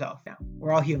hard on yourself. Now,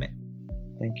 we're all human.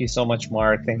 Thank you so much,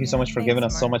 Mark. Thank you so much for giving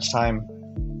us so much time.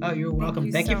 Oh, you're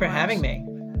welcome. Thank you for having me.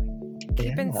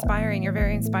 Keep inspiring. You're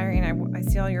very inspiring. I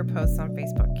see all your posts on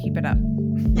Facebook. Keep it up.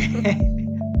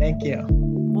 Thank you.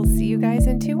 We'll see you guys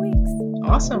in 2 weeks.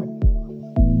 Awesome.